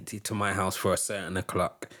come in to my house for a certain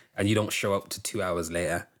o'clock and you don't show up to 2 hours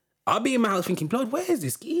later, I'll be in my house thinking, blood, where is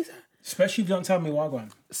this geezer? Especially if you don't tell me why I'm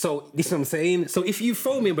going. So this is what I'm saying. So if you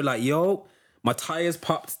phone me and be like, yo, my tires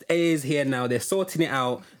popped, A's here now, they're sorting it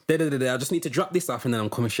out, I just need to drop this off and then I'm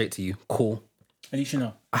coming straight to you. Cool. At least you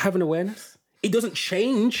know. I have an awareness. It doesn't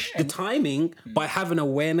change the timing, but I have an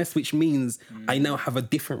awareness, which means I now have a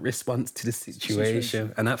different response to the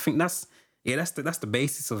situation. And I think that's the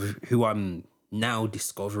basis of who I'm now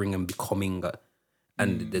discovering and becoming,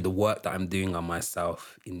 and the work that I'm doing on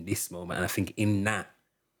myself in this moment. And I think in that,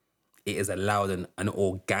 it has allowed an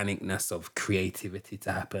organicness of creativity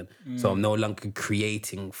to happen. So I'm no longer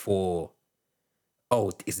creating for,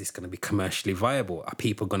 oh, is this going to be commercially viable? Are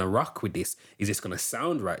people going to rock with this? Is this going to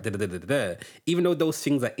sound right? Even though those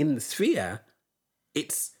things are in the sphere,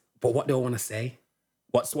 but what do I want to say?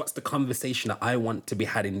 What's the conversation that I want to be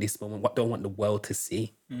had in this moment? What do I want the world to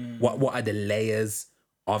see? What are the layers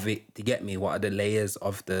of it? Do you get me? What are the layers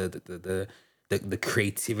of the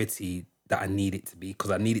creativity that I need it to be?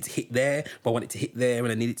 Because I need it to hit there, but I want it to hit there,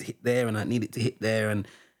 and I need it to hit there, and I need it to hit there. And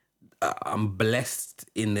I'm blessed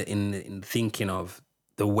in thinking of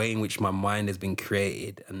the way in which my mind has been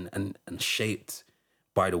created and shaped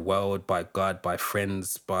by the world, by God, by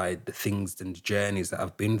friends, by the things and journeys that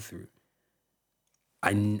I've been through.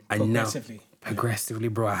 I now progressively,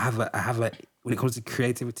 bro. I have a when it comes to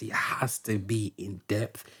creativity, it has to be in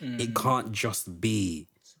depth. It can't just be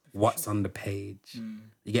what's on the page.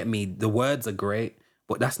 You get me? The words are great,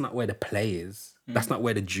 but that's not where the play is. That's not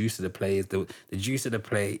where the juice of the play is. The juice of the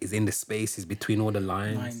play is in the spaces between all the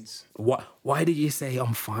lines. Why did you say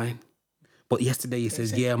I'm fine? But yesterday you said,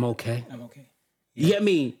 yeah, I'm okay. I'm okay. Yeah. You get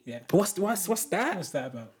me? Yeah. What's that? What's that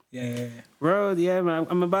about? Yeah. Bro, yeah, man.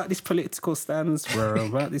 I'm about these political stands, bro.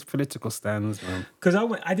 I'm about these political stands, man. Because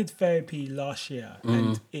I did therapy last year,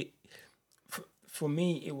 and for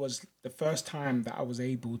me, it was the first time that I was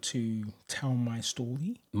able to tell my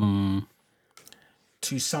story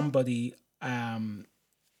to somebody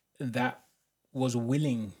that was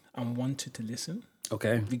willing and wanted to listen.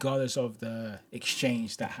 Okay. Regardless of the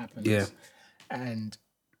exchange that happened. Yeah. And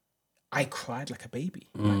I cried like a baby.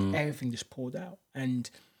 Like everything just poured out. And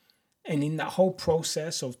in that whole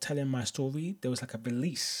process of telling my story, there was like a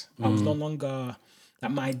release. I was no longer,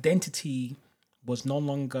 like my identity was no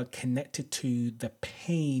longer connected to the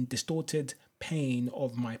pain, distorted pain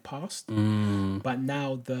of my past, but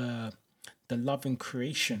now the loving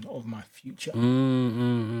creation of my future.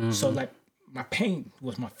 So like my pain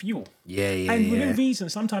was my fuel. And within reason,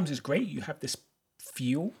 sometimes it's great. You have this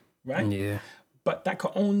fuel, right? Yeah. But that can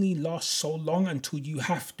only last so long until you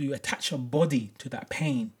have to attach a body to that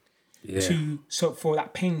pain. So for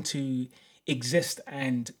that pain to exist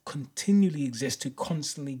and continually exist, to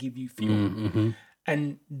constantly give you fuel.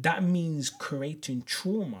 And that means creating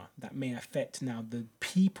trauma that may affect now the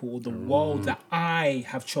people, the world that I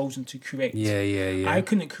have chosen to create. I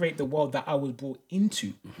couldn't create the world that I was brought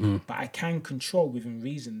into, but I can control within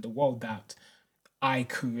reason the world that I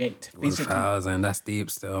create physically. 1,000, that's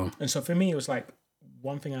deep still. And so for me, it was like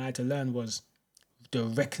one thing I had to learn was the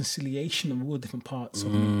reconciliation of all different parts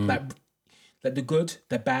of me, like the good,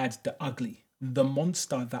 the bad, the ugly, the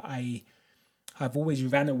monster that I have always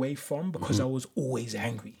ran away from because I was always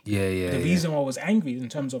angry. The reason I was angry in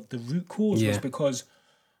terms of the root cause was because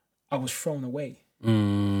I was thrown away.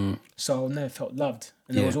 So I never felt loved,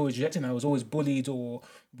 and I was always rejected. I was always bullied, or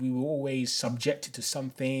we were always subjected to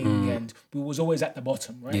something, and we was always at the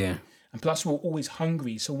bottom, right? And plus we were always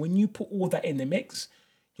hungry. So when you put all that in the mix,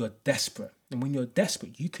 you're desperate. And when you're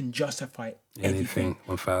desperate, you can justify anything.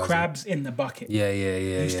 1,000. Crabs in the bucket.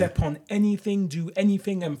 You Step on anything, do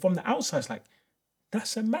anything, and from the outside, it's like,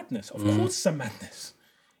 that's a madness. Of course it's a madness.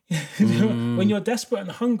 When you're desperate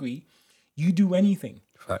and hungry, you do anything.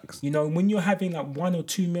 Facts. You know, when you're having like 1 or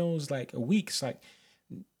 2 meals like a week, it's like,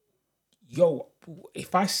 yo,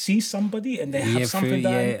 if I see somebody and they have something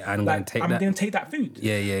done, I'm going to take that food. Do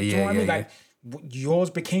you know what I mean? Like, yours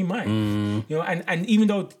became mine. You know, and even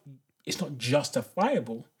though it's not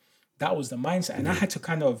justifiable, that was the mindset. And I had to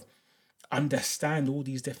kind of understand all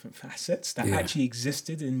these different facets that actually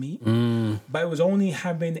existed in me. But it was only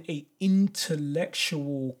having a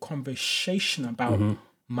intellectual conversation about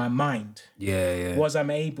my mind was I'm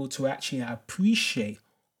able to actually appreciate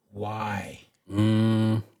why.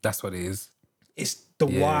 That's what it is. It's the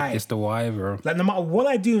why. It's the why, bro. Like no matter what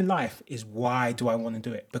I do in life is why do I want to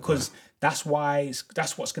do it? Because that's why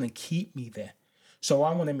that's what's going to keep me there. So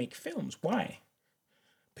I want to make films. Why?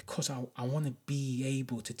 Because I want to be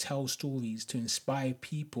able to tell stories to inspire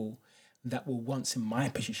people that were once in my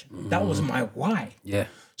position. That was my why. Yeah.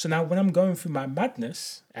 So now when I'm going through my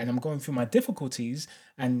madness and I'm going through my difficulties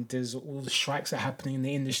and there's all the strikes that are happening in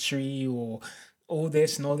the industry or all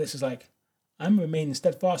this and all this, is like, I'm remaining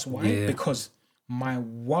steadfast. Why? Yeah. Because my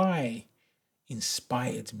why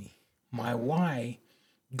inspired me. My why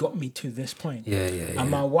got me to this point. And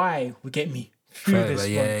my why will get me through this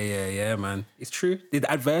point. Yeah, man. It's true. The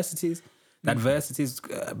adversities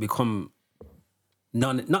become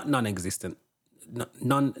not non-existent,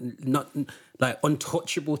 not like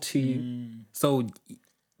untouchable to you. So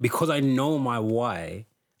because I know my why,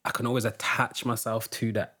 I can always attach myself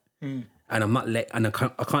to that. And I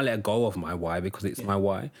can't let go of my why because it's my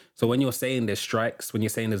why. So when you're saying there's strikes, when you're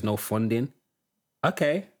saying there's no funding,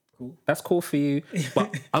 okay, cool. That's cool for you.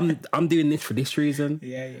 But I'm doing this for this reason.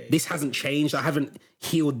 This hasn't changed. I haven't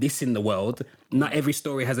healed this in the world. Not every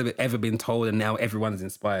story has ever been told, and now everyone's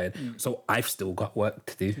inspired. So I've still got work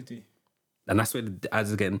to do. And that's where,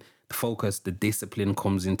 as again, the focus, the discipline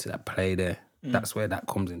comes into that play there. That's where that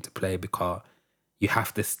comes into play, because you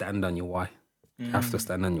have to stand on your why. You have to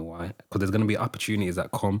stand on your why, because there's going to be opportunities that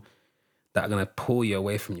come that are going to pull you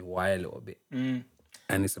away from your why a little bit. And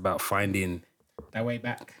it's about finding that way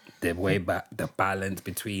back. The way back, the balance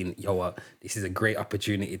between, this is a great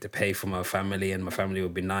opportunity to pay for my family and my family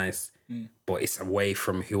would be nice, but it's away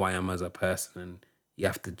from who I am as a person. And you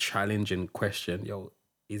have to challenge and question,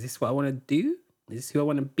 is this what I want to do? Is this who I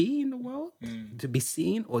want to be in the world? To be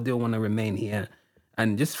seen, or do I want to remain here?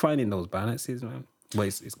 And just finding those balances, man. But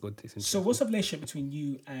it's good. It's so what's the relationship between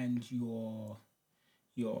you and your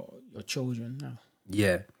children now?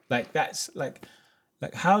 Yeah. Like that's like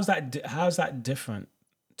how's that different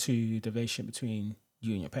to the relationship between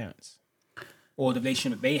you and your parents, or the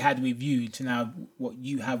relationship they had with you to now what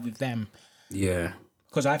you have with them? Yeah.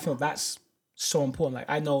 Because I feel that's so important. Like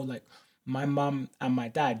I know, like my mum and my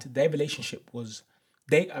dad, their relationship was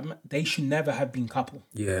they should never have been couple.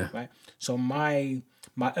 Yeah. Right. So my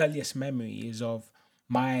earliest memory is of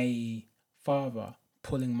my father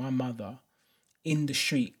pulling my mother in the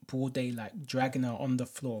street, broad daylight, dragging her on the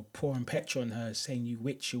floor, pouring petrol on her, saying, "You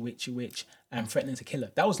witch, you witch, you witch," and threatening to kill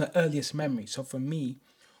her. That was the earliest memory. So for me,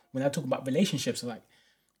 when I talk about relationships, like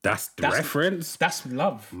that's reference. That's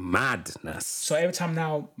love. Madness. So every time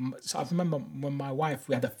now, so I remember when my wife,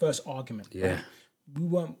 we had the first argument. Yeah.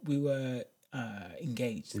 Right? We were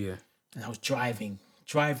engaged. Yeah. And I was driving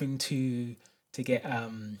to get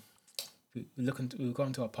we were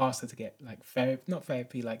going to a pastor to get like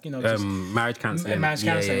therapy, like, just marriage counseling. Marriage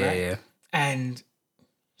counseling, right? Yeah. And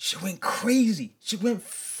she went crazy. She went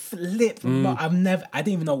flip. I didn't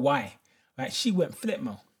even know why. Right? She went flip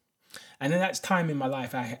mode. And then that's time in my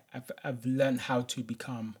life I've learned how to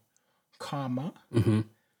become calmer.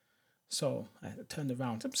 So I turned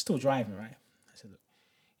around. I'm still driving, right? I said,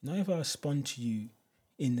 look, if I respond to you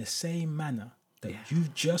in the same manner that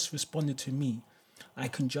you've just responded to me, I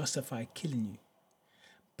can justify killing you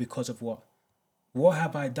because of what? What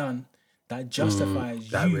have I done that justifies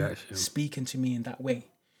that you reaction. Speaking to me in that way?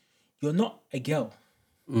 You're not a girl,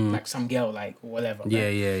 like some girl, like whatever. Yeah,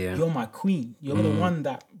 right? yeah. You're my queen. You're the one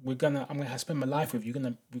that I'm gonna spend my life with. We're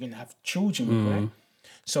gonna have children with, right?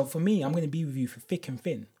 So for me, I'm gonna be with you for thick and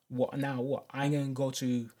thin. What I'm gonna go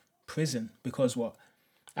to prison because what?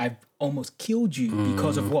 I've almost killed you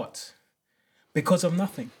because of what? Because of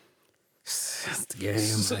nothing. It's the game.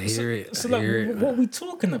 I hear it. So what are we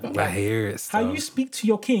talking about? I hear it. How you speak to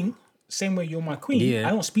your king, same way you're my queen. Yeah.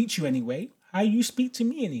 I don't speak to you anyway. How you speak to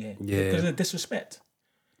me anyway? Yeah. Because of disrespect.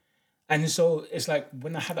 And so it's like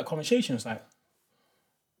when I had that conversation, it's like,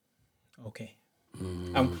 okay.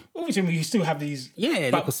 Obviously, we still have these.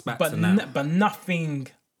 Yeah, little spats and that. But nothing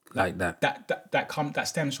like that. That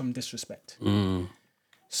stems from disrespect.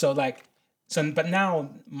 So but now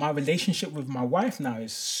my relationship with my wife now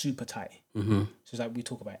is super tight. So it's like we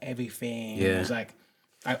talk about everything. Yeah. It's like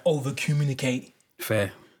I over communicate.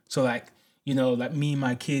 Fair. So like me and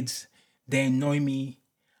my kids, they annoy me,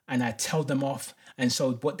 and I tell them off. And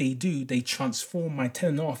so what they do, they transform my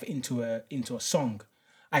telling off into a song.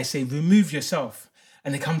 I say, remove yourself.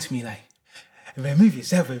 And they come to me like, remove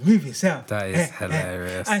yourself. That is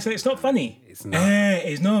hilarious. And so it's not funny. It's not.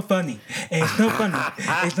 It's not funny. It's not funny.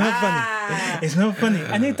 It's not funny. It's not funny.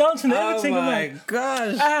 And they dance and everything. I'm like,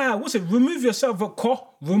 gosh. what's it? Remove yourself,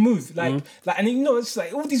 remove. Like, and you know, it's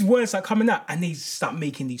like all these words are coming out, and they start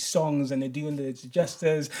making these songs, and they're doing the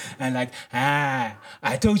gestures, and like, I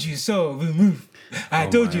told you so, remove. I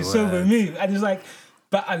told you so, remove. And it's like,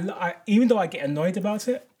 but I even though I get annoyed about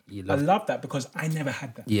it, I love that because I never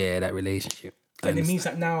had that. Yeah, that relationship. And it means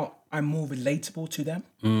that now I'm more relatable to them.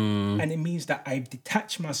 And it means that I've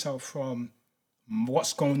detached myself from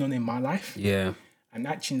what's going on in my life. Yeah. And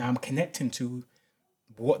actually now I'm connecting to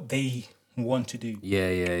what they want to do.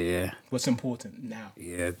 Yeah. What's important now.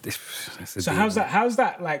 Yeah. So how's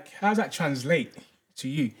that translate to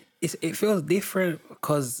you? It feels different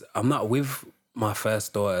because I'm not with my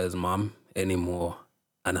first daughter's mum anymore.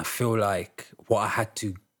 And I feel like what I had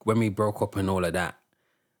to, when we broke up and all of that,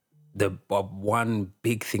 the one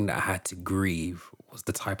big thing that I had to grieve was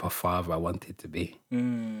the type of father I wanted to be.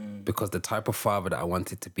 Because the type of father that I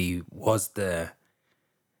wanted to be was I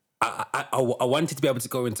wanted to be able to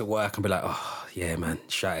go into work and be like, oh, yeah, man,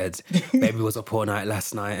 shattered. Baby was up all night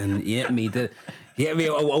last night and I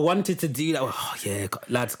wanted to do that. Oh, yeah,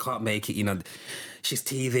 lads can't make it, you know. She's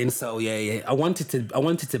teething, so yeah. I wanted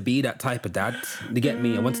to be that type of dad. You get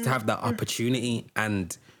me? I wanted to have that opportunity,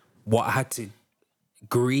 and what I had to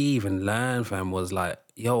grieve and learn from was like,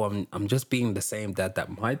 yo, I'm just being the same dad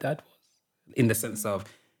that my dad was, in the sense of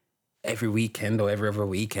every weekend or every other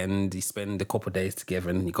weekend you spend a couple of days together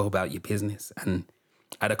and you go about your business. And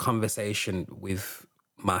I had a conversation with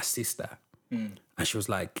my sister, and she was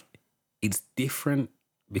like, it's different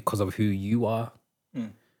because of who you are.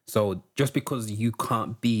 So just because you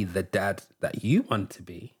can't be the dad that you want to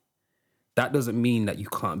be, that doesn't mean that you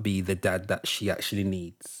can't be the dad that she actually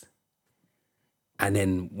needs. And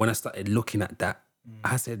then when I started looking at that,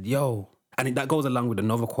 I said, yo, and that goes along with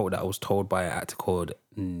another quote that I was told by an actor called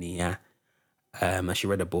Nia. And she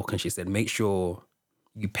read a book and she said, make sure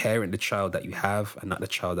you parent the child that you have and not the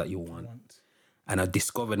child that you want. And I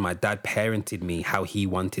discovered my dad parented me how he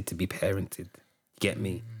wanted to be parented. Get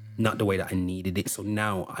me? Not the way that I needed it. So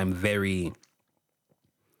now I'm very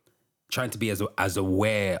trying to be as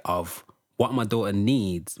aware of what my daughter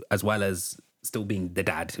needs, as well as still being the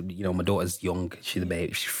dad. You know, my daughter's young. She's a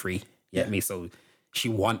baby. She's free. You get me? So she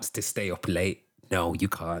wants to stay up late. No, you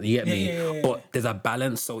can't. You get me? Yeah. But there's a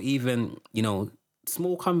balance. So even, you know,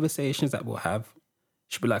 small conversations that we'll have,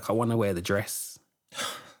 she'll be like, I want to wear the dress.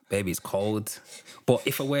 Baby, it's cold. But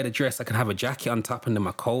if I wear the dress, I can have a jacket on top under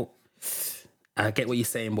my coat. I get what you're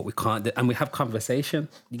saying, but we can't. And we have conversation.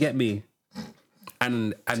 You get me?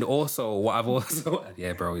 And also, what I've also...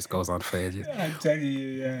 Yeah, bro, it goes on for ages. I'm telling you,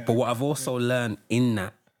 yeah. But what I've also learned in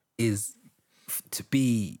that is to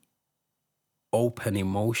be open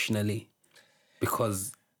emotionally.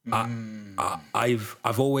 Because I've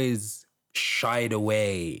always shied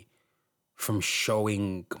away from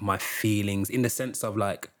showing my feelings in the sense of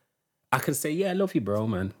like, I can say, yeah, I love you, bro,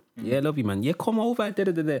 man. Yeah, I love you, man. Yeah, come over.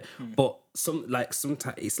 But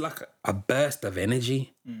sometimes it's like a burst of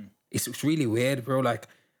energy. It's really weird, bro. Like,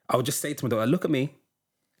 I would just say to my daughter, look at me.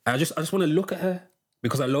 And I just want to look at her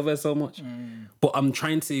because I love her so much. But I'm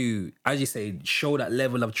trying to, as you say, show that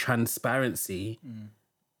level of transparency.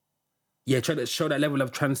 Yeah, try to show that level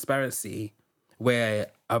of transparency where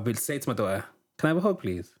I would say to my daughter, can I have a hug,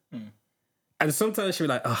 please? And sometimes she'll be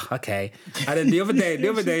like, oh, okay. And then the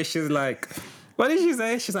other day, she's like, what did she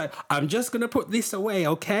say? She's like, I'm just going to put this away,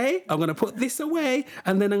 okay? I'm going to put this away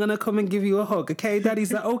and then I'm going to come and give you a hug, okay?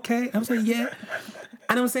 Daddy's like, okay. I'm saying, yeah.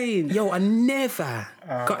 And I'm saying, yo, I never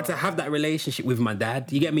got to have that relationship with my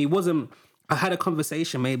dad. You get me? I had a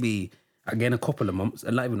conversation maybe, again, not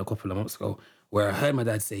even a couple of months ago, where I heard my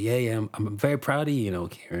dad say, yeah, I'm very proud of you, you know,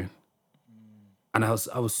 Kieren. And I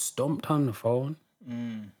was stumped on the phone.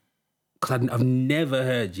 Because I've never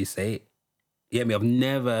heard you say it. You get me? I've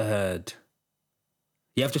never heard...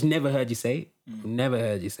 Yeah, I've just never heard you say it. Never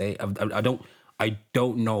heard you say it. I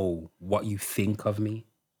don't know what you think of me.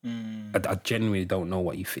 I genuinely don't know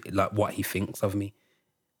what what he thinks of me.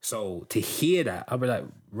 So to hear that, I'll be like,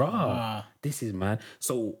 rah, this is mad.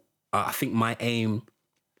 So I think my aim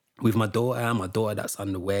with my daughter that's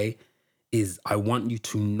on the way, is I want you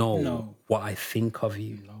to know what I think of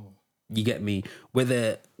you. You get me?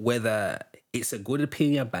 Whether it's a good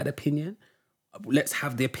opinion, a bad opinion, let's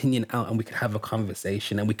have the opinion out and we can have a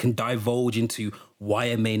conversation and we can divulge into why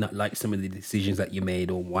I may not like some of the decisions that you made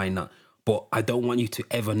or why not. But I don't want you to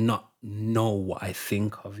ever not know what I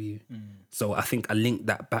think of you. So I think I link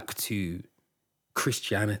that back to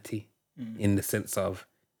Christianity in the sense of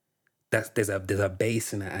there's a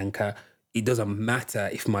base and an anchor. It doesn't matter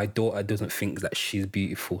if my daughter doesn't think that she's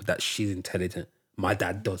beautiful, that she's intelligent. My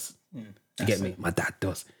dad does. You get me? My dad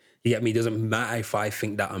does. You get me? It doesn't matter if I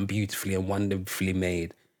think that I'm beautifully and wonderfully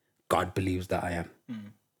made. God believes that I am.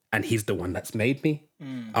 And he's the one that's made me.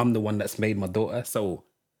 I'm the one that's made my daughter. So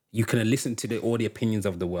you can listen to all the opinions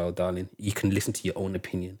of the world, darling. You can listen to your own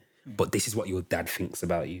opinion. But this is what your dad thinks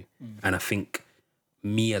about you. And I think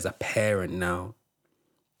me as a parent now,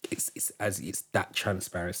 it's that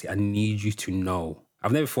transparency. I need you to know.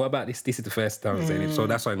 I've never thought about this. This is the first time I'm saying it. So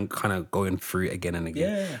that's why I'm kind of going through it again and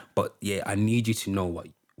again. Yeah. But yeah, I need you to know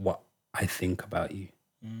what I think about you.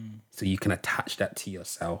 So you can attach that to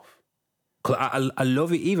yourself. Because I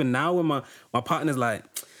love it. Even now when my partner's like,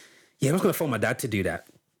 yeah, I'm just going to phone my dad to do that.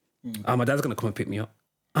 My dad's going to come and pick me up.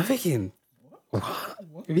 I'm thinking, what?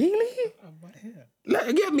 Really?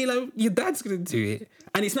 Like, get me, like, your dad's going to do it.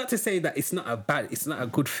 And it's not to say that it's not a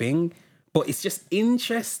good thing, but it's just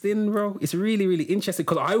interesting, bro. It's really, really interesting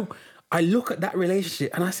because I look at that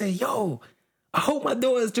relationship and I say, yo, I hope my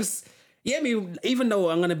daughter's just, even though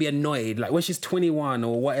I'm going to be annoyed, like when she's 21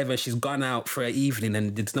 or whatever, she's gone out for an evening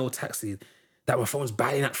and there's no taxi, that my phone's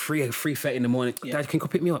batting at 3:30 in the morning. Dad, can you come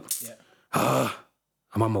pick me up? I'm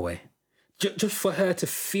on my way. Just for her to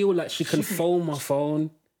feel like she can phone my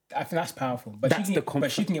phone. I think that's powerful. But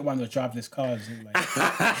she can get one of those driverless cars. Like,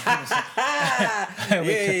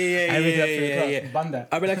 yeah.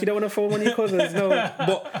 I'll be like, you don't want to phone one of your cousins? No.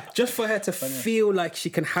 But just for her to feel like she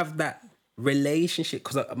can have that relationship,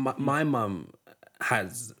 because my mum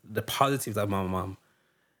has the positives of my mum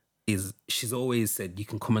is she's always said, you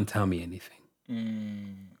can come and tell me anything.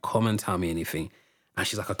 Come and tell me anything. And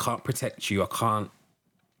she's like, I can't protect you. I can't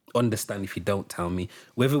understand if you don't tell me.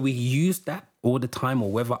 Whether we use that all the time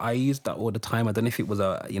or whether I used that all the time, I don't know if it was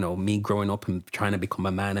me growing up and trying to become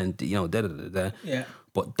a man and Yeah.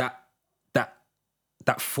 But that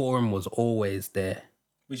forum was always there.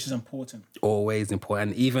 Which is important. Always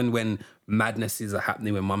important. And even when madnesses are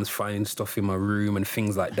happening, when mum's finding stuff in my room and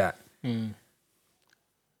things like that,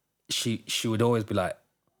 she would always be like,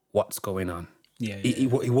 what's going on?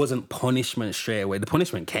 It wasn't punishment straight away. The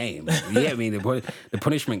punishment came. The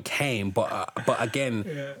punishment came. But again,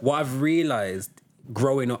 what I've realized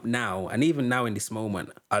growing up now, and even now in this moment,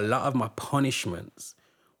 a lot of my punishments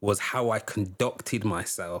was how I conducted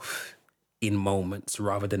myself in moments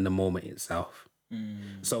rather than the moment itself.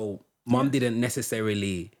 So mum didn't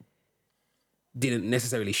necessarily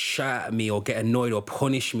shout at me or get annoyed or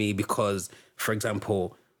punish me because, for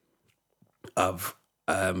example, of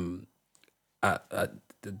the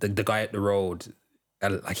guy at the road,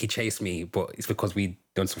 like he chased me, but it's because we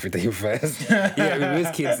done something to him first. We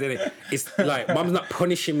was kids, innit? It's like mum's not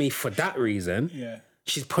punishing me for that reason.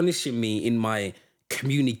 She's punishing me in my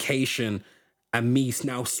communication and me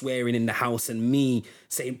now swearing in the house and me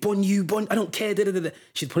saying bun, I don't care.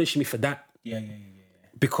 She's punishing me for that.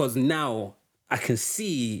 Because now I can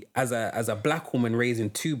see as a black woman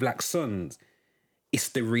raising two black sons, it's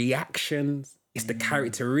the reactions. It's the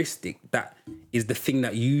characteristic that is the thing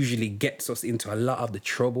that usually gets us into a lot of the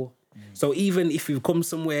trouble. So even if we've come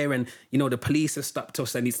somewhere and, the police have stopped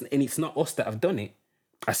us and it's not us that have done it,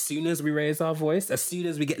 as soon as we raise our voice, as soon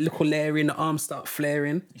as we get little Larry and the arms start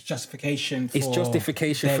flaring, it's justification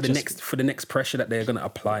for the next pressure that they're going to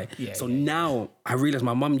apply. Now I realize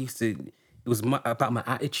my mum it was about my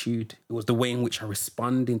attitude. It was the way in which I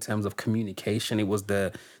respond in terms of communication. It was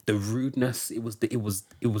the rudeness. It was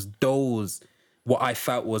those what I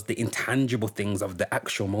felt was the intangible things of the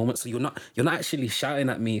actual moment. So you're not actually shouting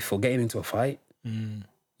at me for getting into a fight.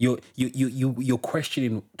 You're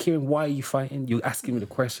questioning, Kieren, why are you fighting? You're asking me the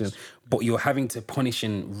question, but you're having to punish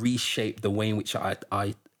and reshape the way in which I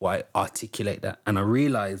articulate that. And I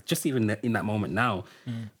realized just even in that moment now,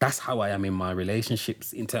 that's how I am in my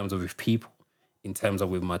relationships in terms of with people, in terms of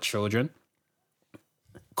with my children.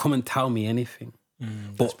 Come and tell me anything,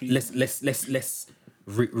 but let's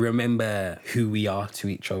remember who we are to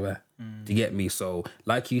each other. Do you get me? So,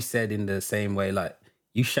 like you said, in the same way, like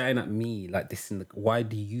you shouting at me like this, why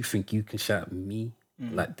do you think you can shout at me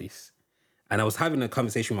like this? And I was having a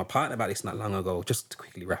conversation with my partner about this not long ago. Just to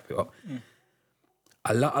quickly wrap it up.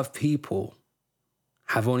 A lot of people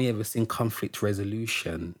have only ever seen conflict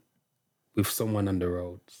resolution with someone on the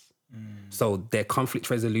roads. So their conflict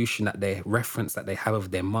resolution that they reference that they have of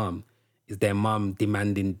their mum is their mum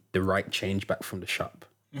demanding the right change back from the shop.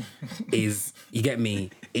 Is, you get me,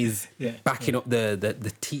 is backing up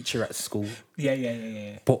the teacher at school.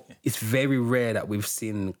 But it's very rare that we've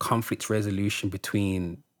seen conflict resolution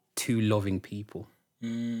between two loving people.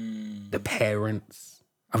 The parents.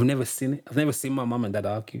 I've never seen it. I've never seen my mum and dad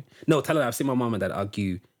argue. No, tell her I've seen my mum and dad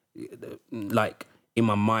argue like in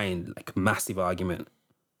my mind, like massive argument,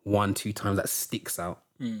 1-2 times that sticks out.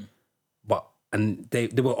 But and they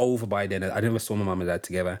were over by then. I never saw my mum and dad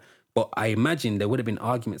together. But I imagine there would have been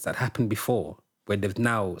arguments that happened before where they've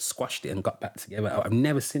now squashed it and got back together. I've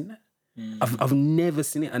never seen that. I've never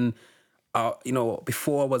seen it. And you know,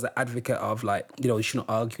 before I was an advocate of like, you know, you shouldn't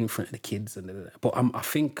argue in front of the kids but I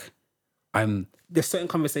think there's certain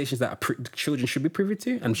conversations that children should be privy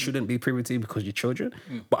to and shouldn't be privy to because you're children.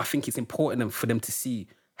 But I think it's important for them to see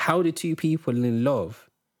how the two people in love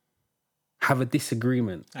have a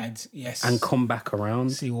disagreement and come back around.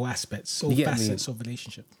 See all aspects, all facets of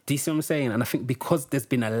relationship. Do you see what I'm saying? And I think because there's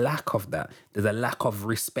been a lack of that, there's a lack of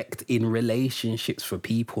respect in relationships for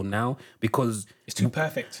people now because it's too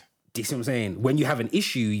perfect. Do you see what I'm saying? When you have an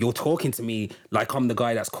issue, you're talking to me like I'm the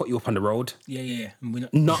guy that's cut you up on the road. Yeah. And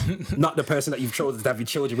not the person that you've chosen to have your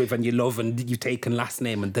children with and you love and you've taken last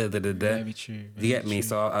name and da-da-da-da. Very true. Do you get me?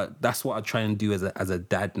 So that's what I try and do as a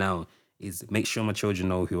dad now is make sure my children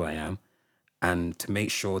know who I am and to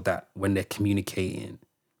make sure that when they're communicating,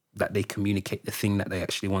 that they communicate the thing that they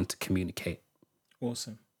actually want to communicate.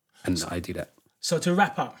 Awesome. And I do that. So to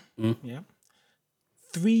wrap up,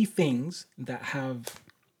 3 things that have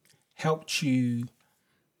helped you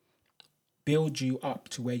build you up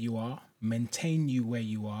to where you are, maintain you where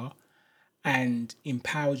you are, and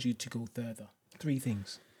empowered you to go further. 3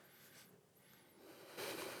 things.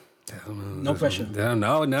 No pressure.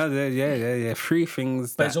 No, yeah. 3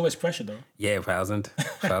 things. But there's always pressure though. Yeah,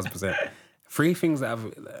 1,000%. 3 things that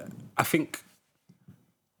I think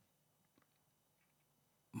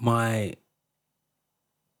my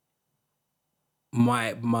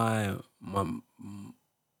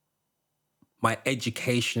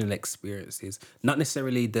educational experiences, not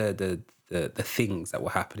necessarily the things that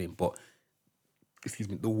were happening, but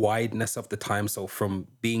the wideness of the time. So from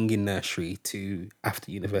being in nursery to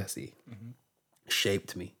after university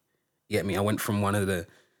shaped me. You get me? I went from one of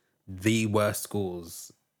the worst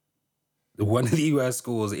schools,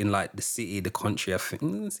 in like the city, the country, I think,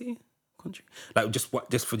 like just for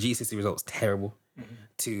GCSE results, terrible,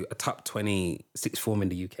 to a top 20 sixth form in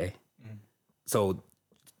the UK. So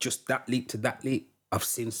just that leap to that leap, I've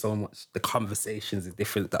seen so much. The conversations are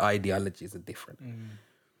different, the ideologies are different.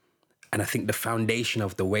 And I think the foundation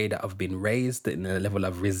of the way that I've been raised and the level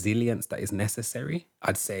of resilience that is necessary,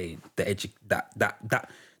 I'd say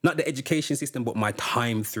not the education system, but my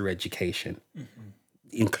time through education,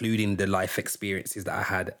 including the life experiences that I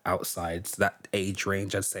had outside. So that age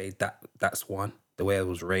range, I'd say that's one, the way I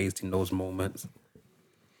was raised in those moments.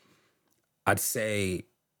 I'd say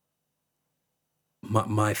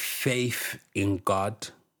my faith in God,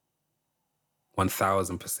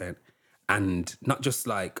 1,000%. And not just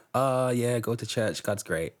like, oh yeah, go to church, God's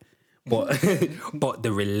great. But but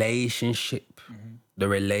the relationship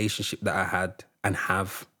that I had and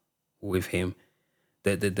have with him,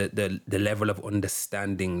 the level of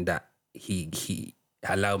understanding that he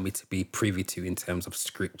allowed me to be privy to in terms of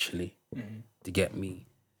scripturally, to get me.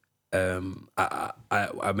 I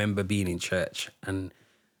remember being in church and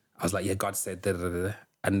I was like, yeah, God said da da da.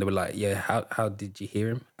 And they were like, yeah, how did you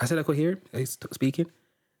hear him? I said I could hear him. He's speaking.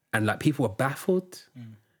 And like people were baffled.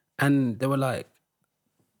 And they were like,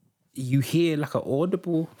 you hear like an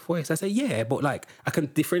audible voice? I said, yeah, but like I can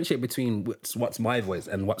differentiate between what's my voice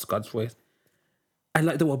and what's God's voice. And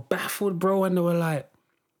like they were baffled, bro. And they were like,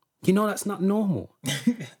 you know, that's not normal.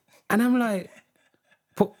 And I'm like,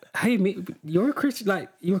 but hey, you're a Christian, like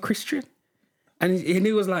you're a Christian. And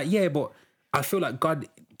he was like, yeah, but I feel like God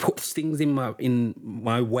puts things in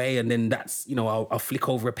my way, and then that's, you know, I'll flick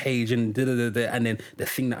over a page and and then the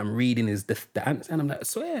thing that I'm reading is the answer. And I'm like,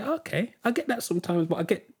 so yeah, okay, I get that sometimes, but I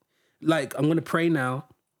get like, I'm gonna pray now.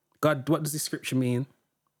 God, what does this scripture mean?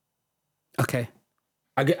 Okay,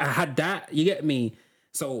 I had that. You get me?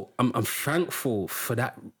 So I'm thankful for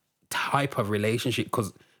that type of relationship,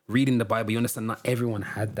 because reading the Bible, you understand, not everyone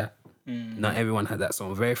had that. Not everyone had that. So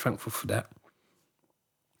I'm very thankful for that.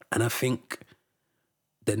 And I think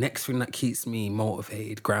the next thing that keeps me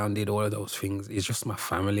motivated, grounded, all of those things is just my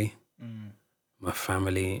family. My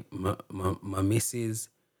family, my missus,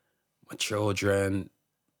 my children,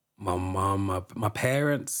 my mom, my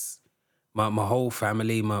parents, my whole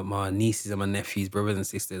family, my nieces and my nephews, brothers and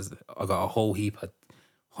sisters. I got a whole heap of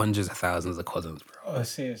hundreds of thousands of cousins, bro. Oh,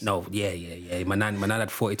 serious? No, yeah. My nan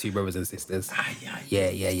had 42 brothers and sisters. Yeah.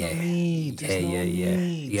 You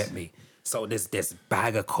get me? So there's this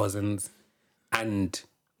bag of cousins, and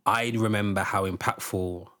I remember how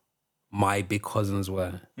impactful my big cousins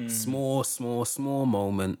were. Small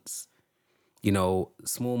moments, you know,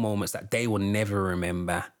 small moments that they will never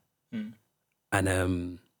remember.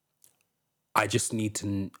 And I just need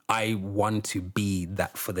to, I want to be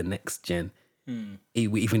that for the next gen.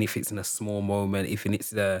 Even if it's in a small moment, even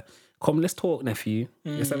it's come, let's talk, nephew.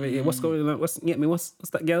 Let's have it. What's going on? What's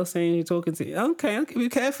that girl saying you're talking to? Okay, be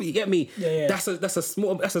careful. You get me? Yeah. That's a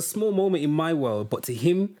small moment in my world, but to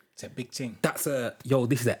him, It's a big thing.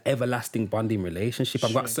 this is an everlasting bonding relationship.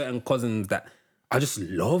 I've got certain cousins that I just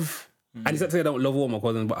love. And it's not to say I don't love all my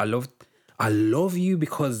cousins, but I love you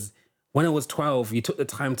because when I was 12, you took the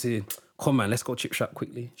time to come, man, let's go chip shop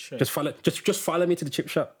quickly. Sure. Just follow me to the chip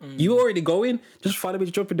shop. You already going? Just follow me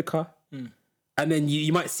to jump in the car. And then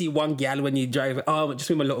you might see one gal when you drive. Oh, just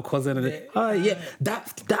with my little cousin. And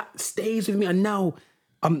that stays with me. And now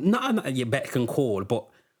I'm not at your beck and call, but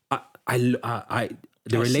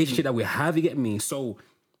the relationship that we have, you get me? So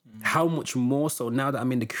how much more so now that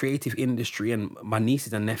I'm in the creative industry and my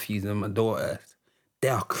nieces and nephews and my daughters, they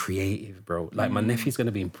are creative, bro. Like my nephew's going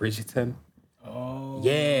to be in Bridgerton. Oh.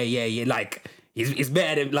 Yeah. Like, he's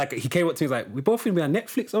better than, like, he came up to me, he's like, we both going to be on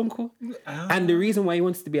Netflix, uncle. And the reason why he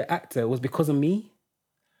wanted to be an actor was because of me.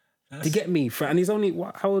 To get me. And he's only,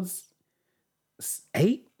 I was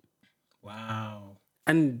 8. Wow.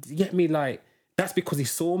 And you get me, like, that's because he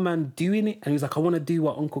saw man doing it. And he's like, I want to do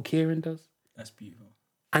what Uncle Kieren does. That's beautiful.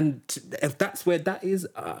 And if that's where that is,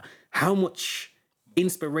 how much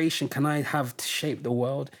inspiration can I have to shape the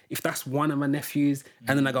world? If that's one of my nephews,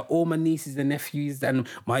 and then I got all my nieces and nephews and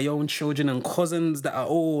my own children and cousins that are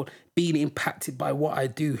all being impacted by what I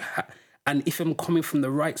do. And if I'm coming from the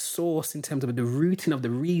right source in terms of the rooting of the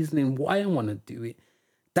reasoning why I want to do it,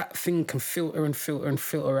 that thing can filter and filter and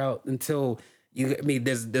filter out until, you get me,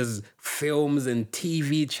 there's films and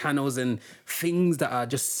TV channels and things that are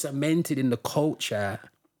just cemented in the culture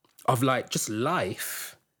of, like, just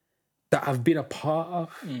life that I've been a part of.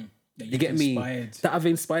 You get me? That I've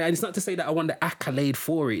inspired. And it's not to say that I want the accolade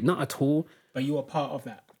for it, not at all. But you were part of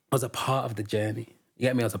that. I was a part of the journey. You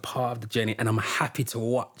get me? I was a part of the journey, and I'm happy to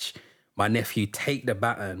watch my nephew take the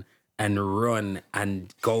baton and run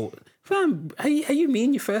and go. Fam, are you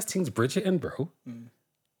mean your first thing's Bridgerton, bro?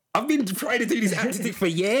 I've been trying to do this acting thing for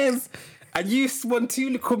years, and you won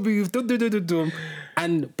 2 little moves,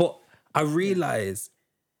 but I realised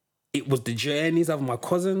it was the journeys of my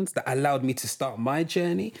cousins that allowed me to start my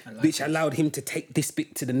journey, which allowed him to take this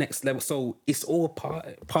bit to the next level. So it's all part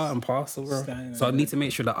and parcel, bro. So I need to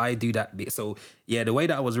make sure that I do that bit. So yeah, the way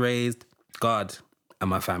that I was raised, God and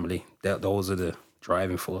my family, those are the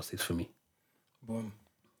driving forces for me. Boom.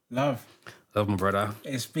 Love, my brother.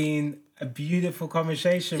 It's been a beautiful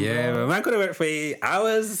conversation, yeah, bro. Man could have went for 8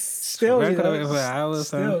 hours. Still, man could have went for hours.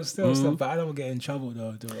 Still, but I don't get in trouble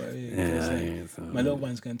though. My little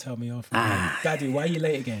one's gonna tell me off. Daddy, why are you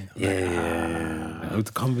late again? Yeah.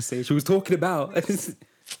 The conversation we was talking about.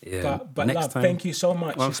 Yeah, but next love, time, thank you so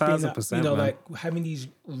much. 1000%, man. like having these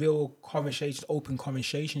real conversations, open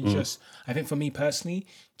conversations. Just, I think for me personally,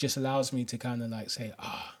 just allows me to kind of like say,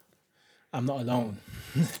 I'm not alone.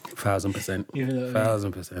 1000%.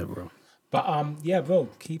 1000%, bro. But yeah, bro,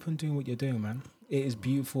 keep on doing what you're doing, man. It is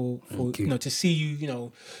beautiful for to see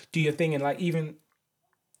you, do your thing, and like even,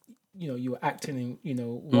 you were acting in,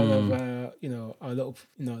 one of our little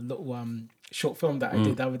short film that I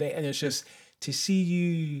did the other day, and it's just to see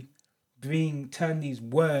you turn these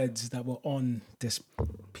words that were on this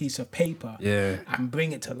piece of paper, and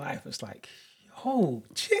bring it to life. It's like, oh,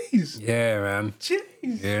 jeez. Yeah, man.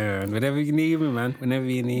 Jeez. Yeah, and whenever you need me, man. Whenever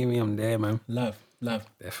you need me, I'm there, man. Love.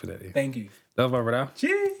 Definitely. Thank you. Love, my brother.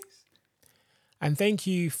 Cheers. And thank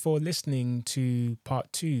you for listening to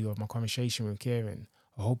part 2 of my conversation with Kieren.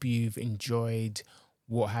 I hope you've enjoyed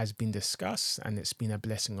what has been discussed and it's been a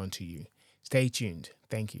blessing unto you. Stay tuned.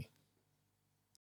 Thank you.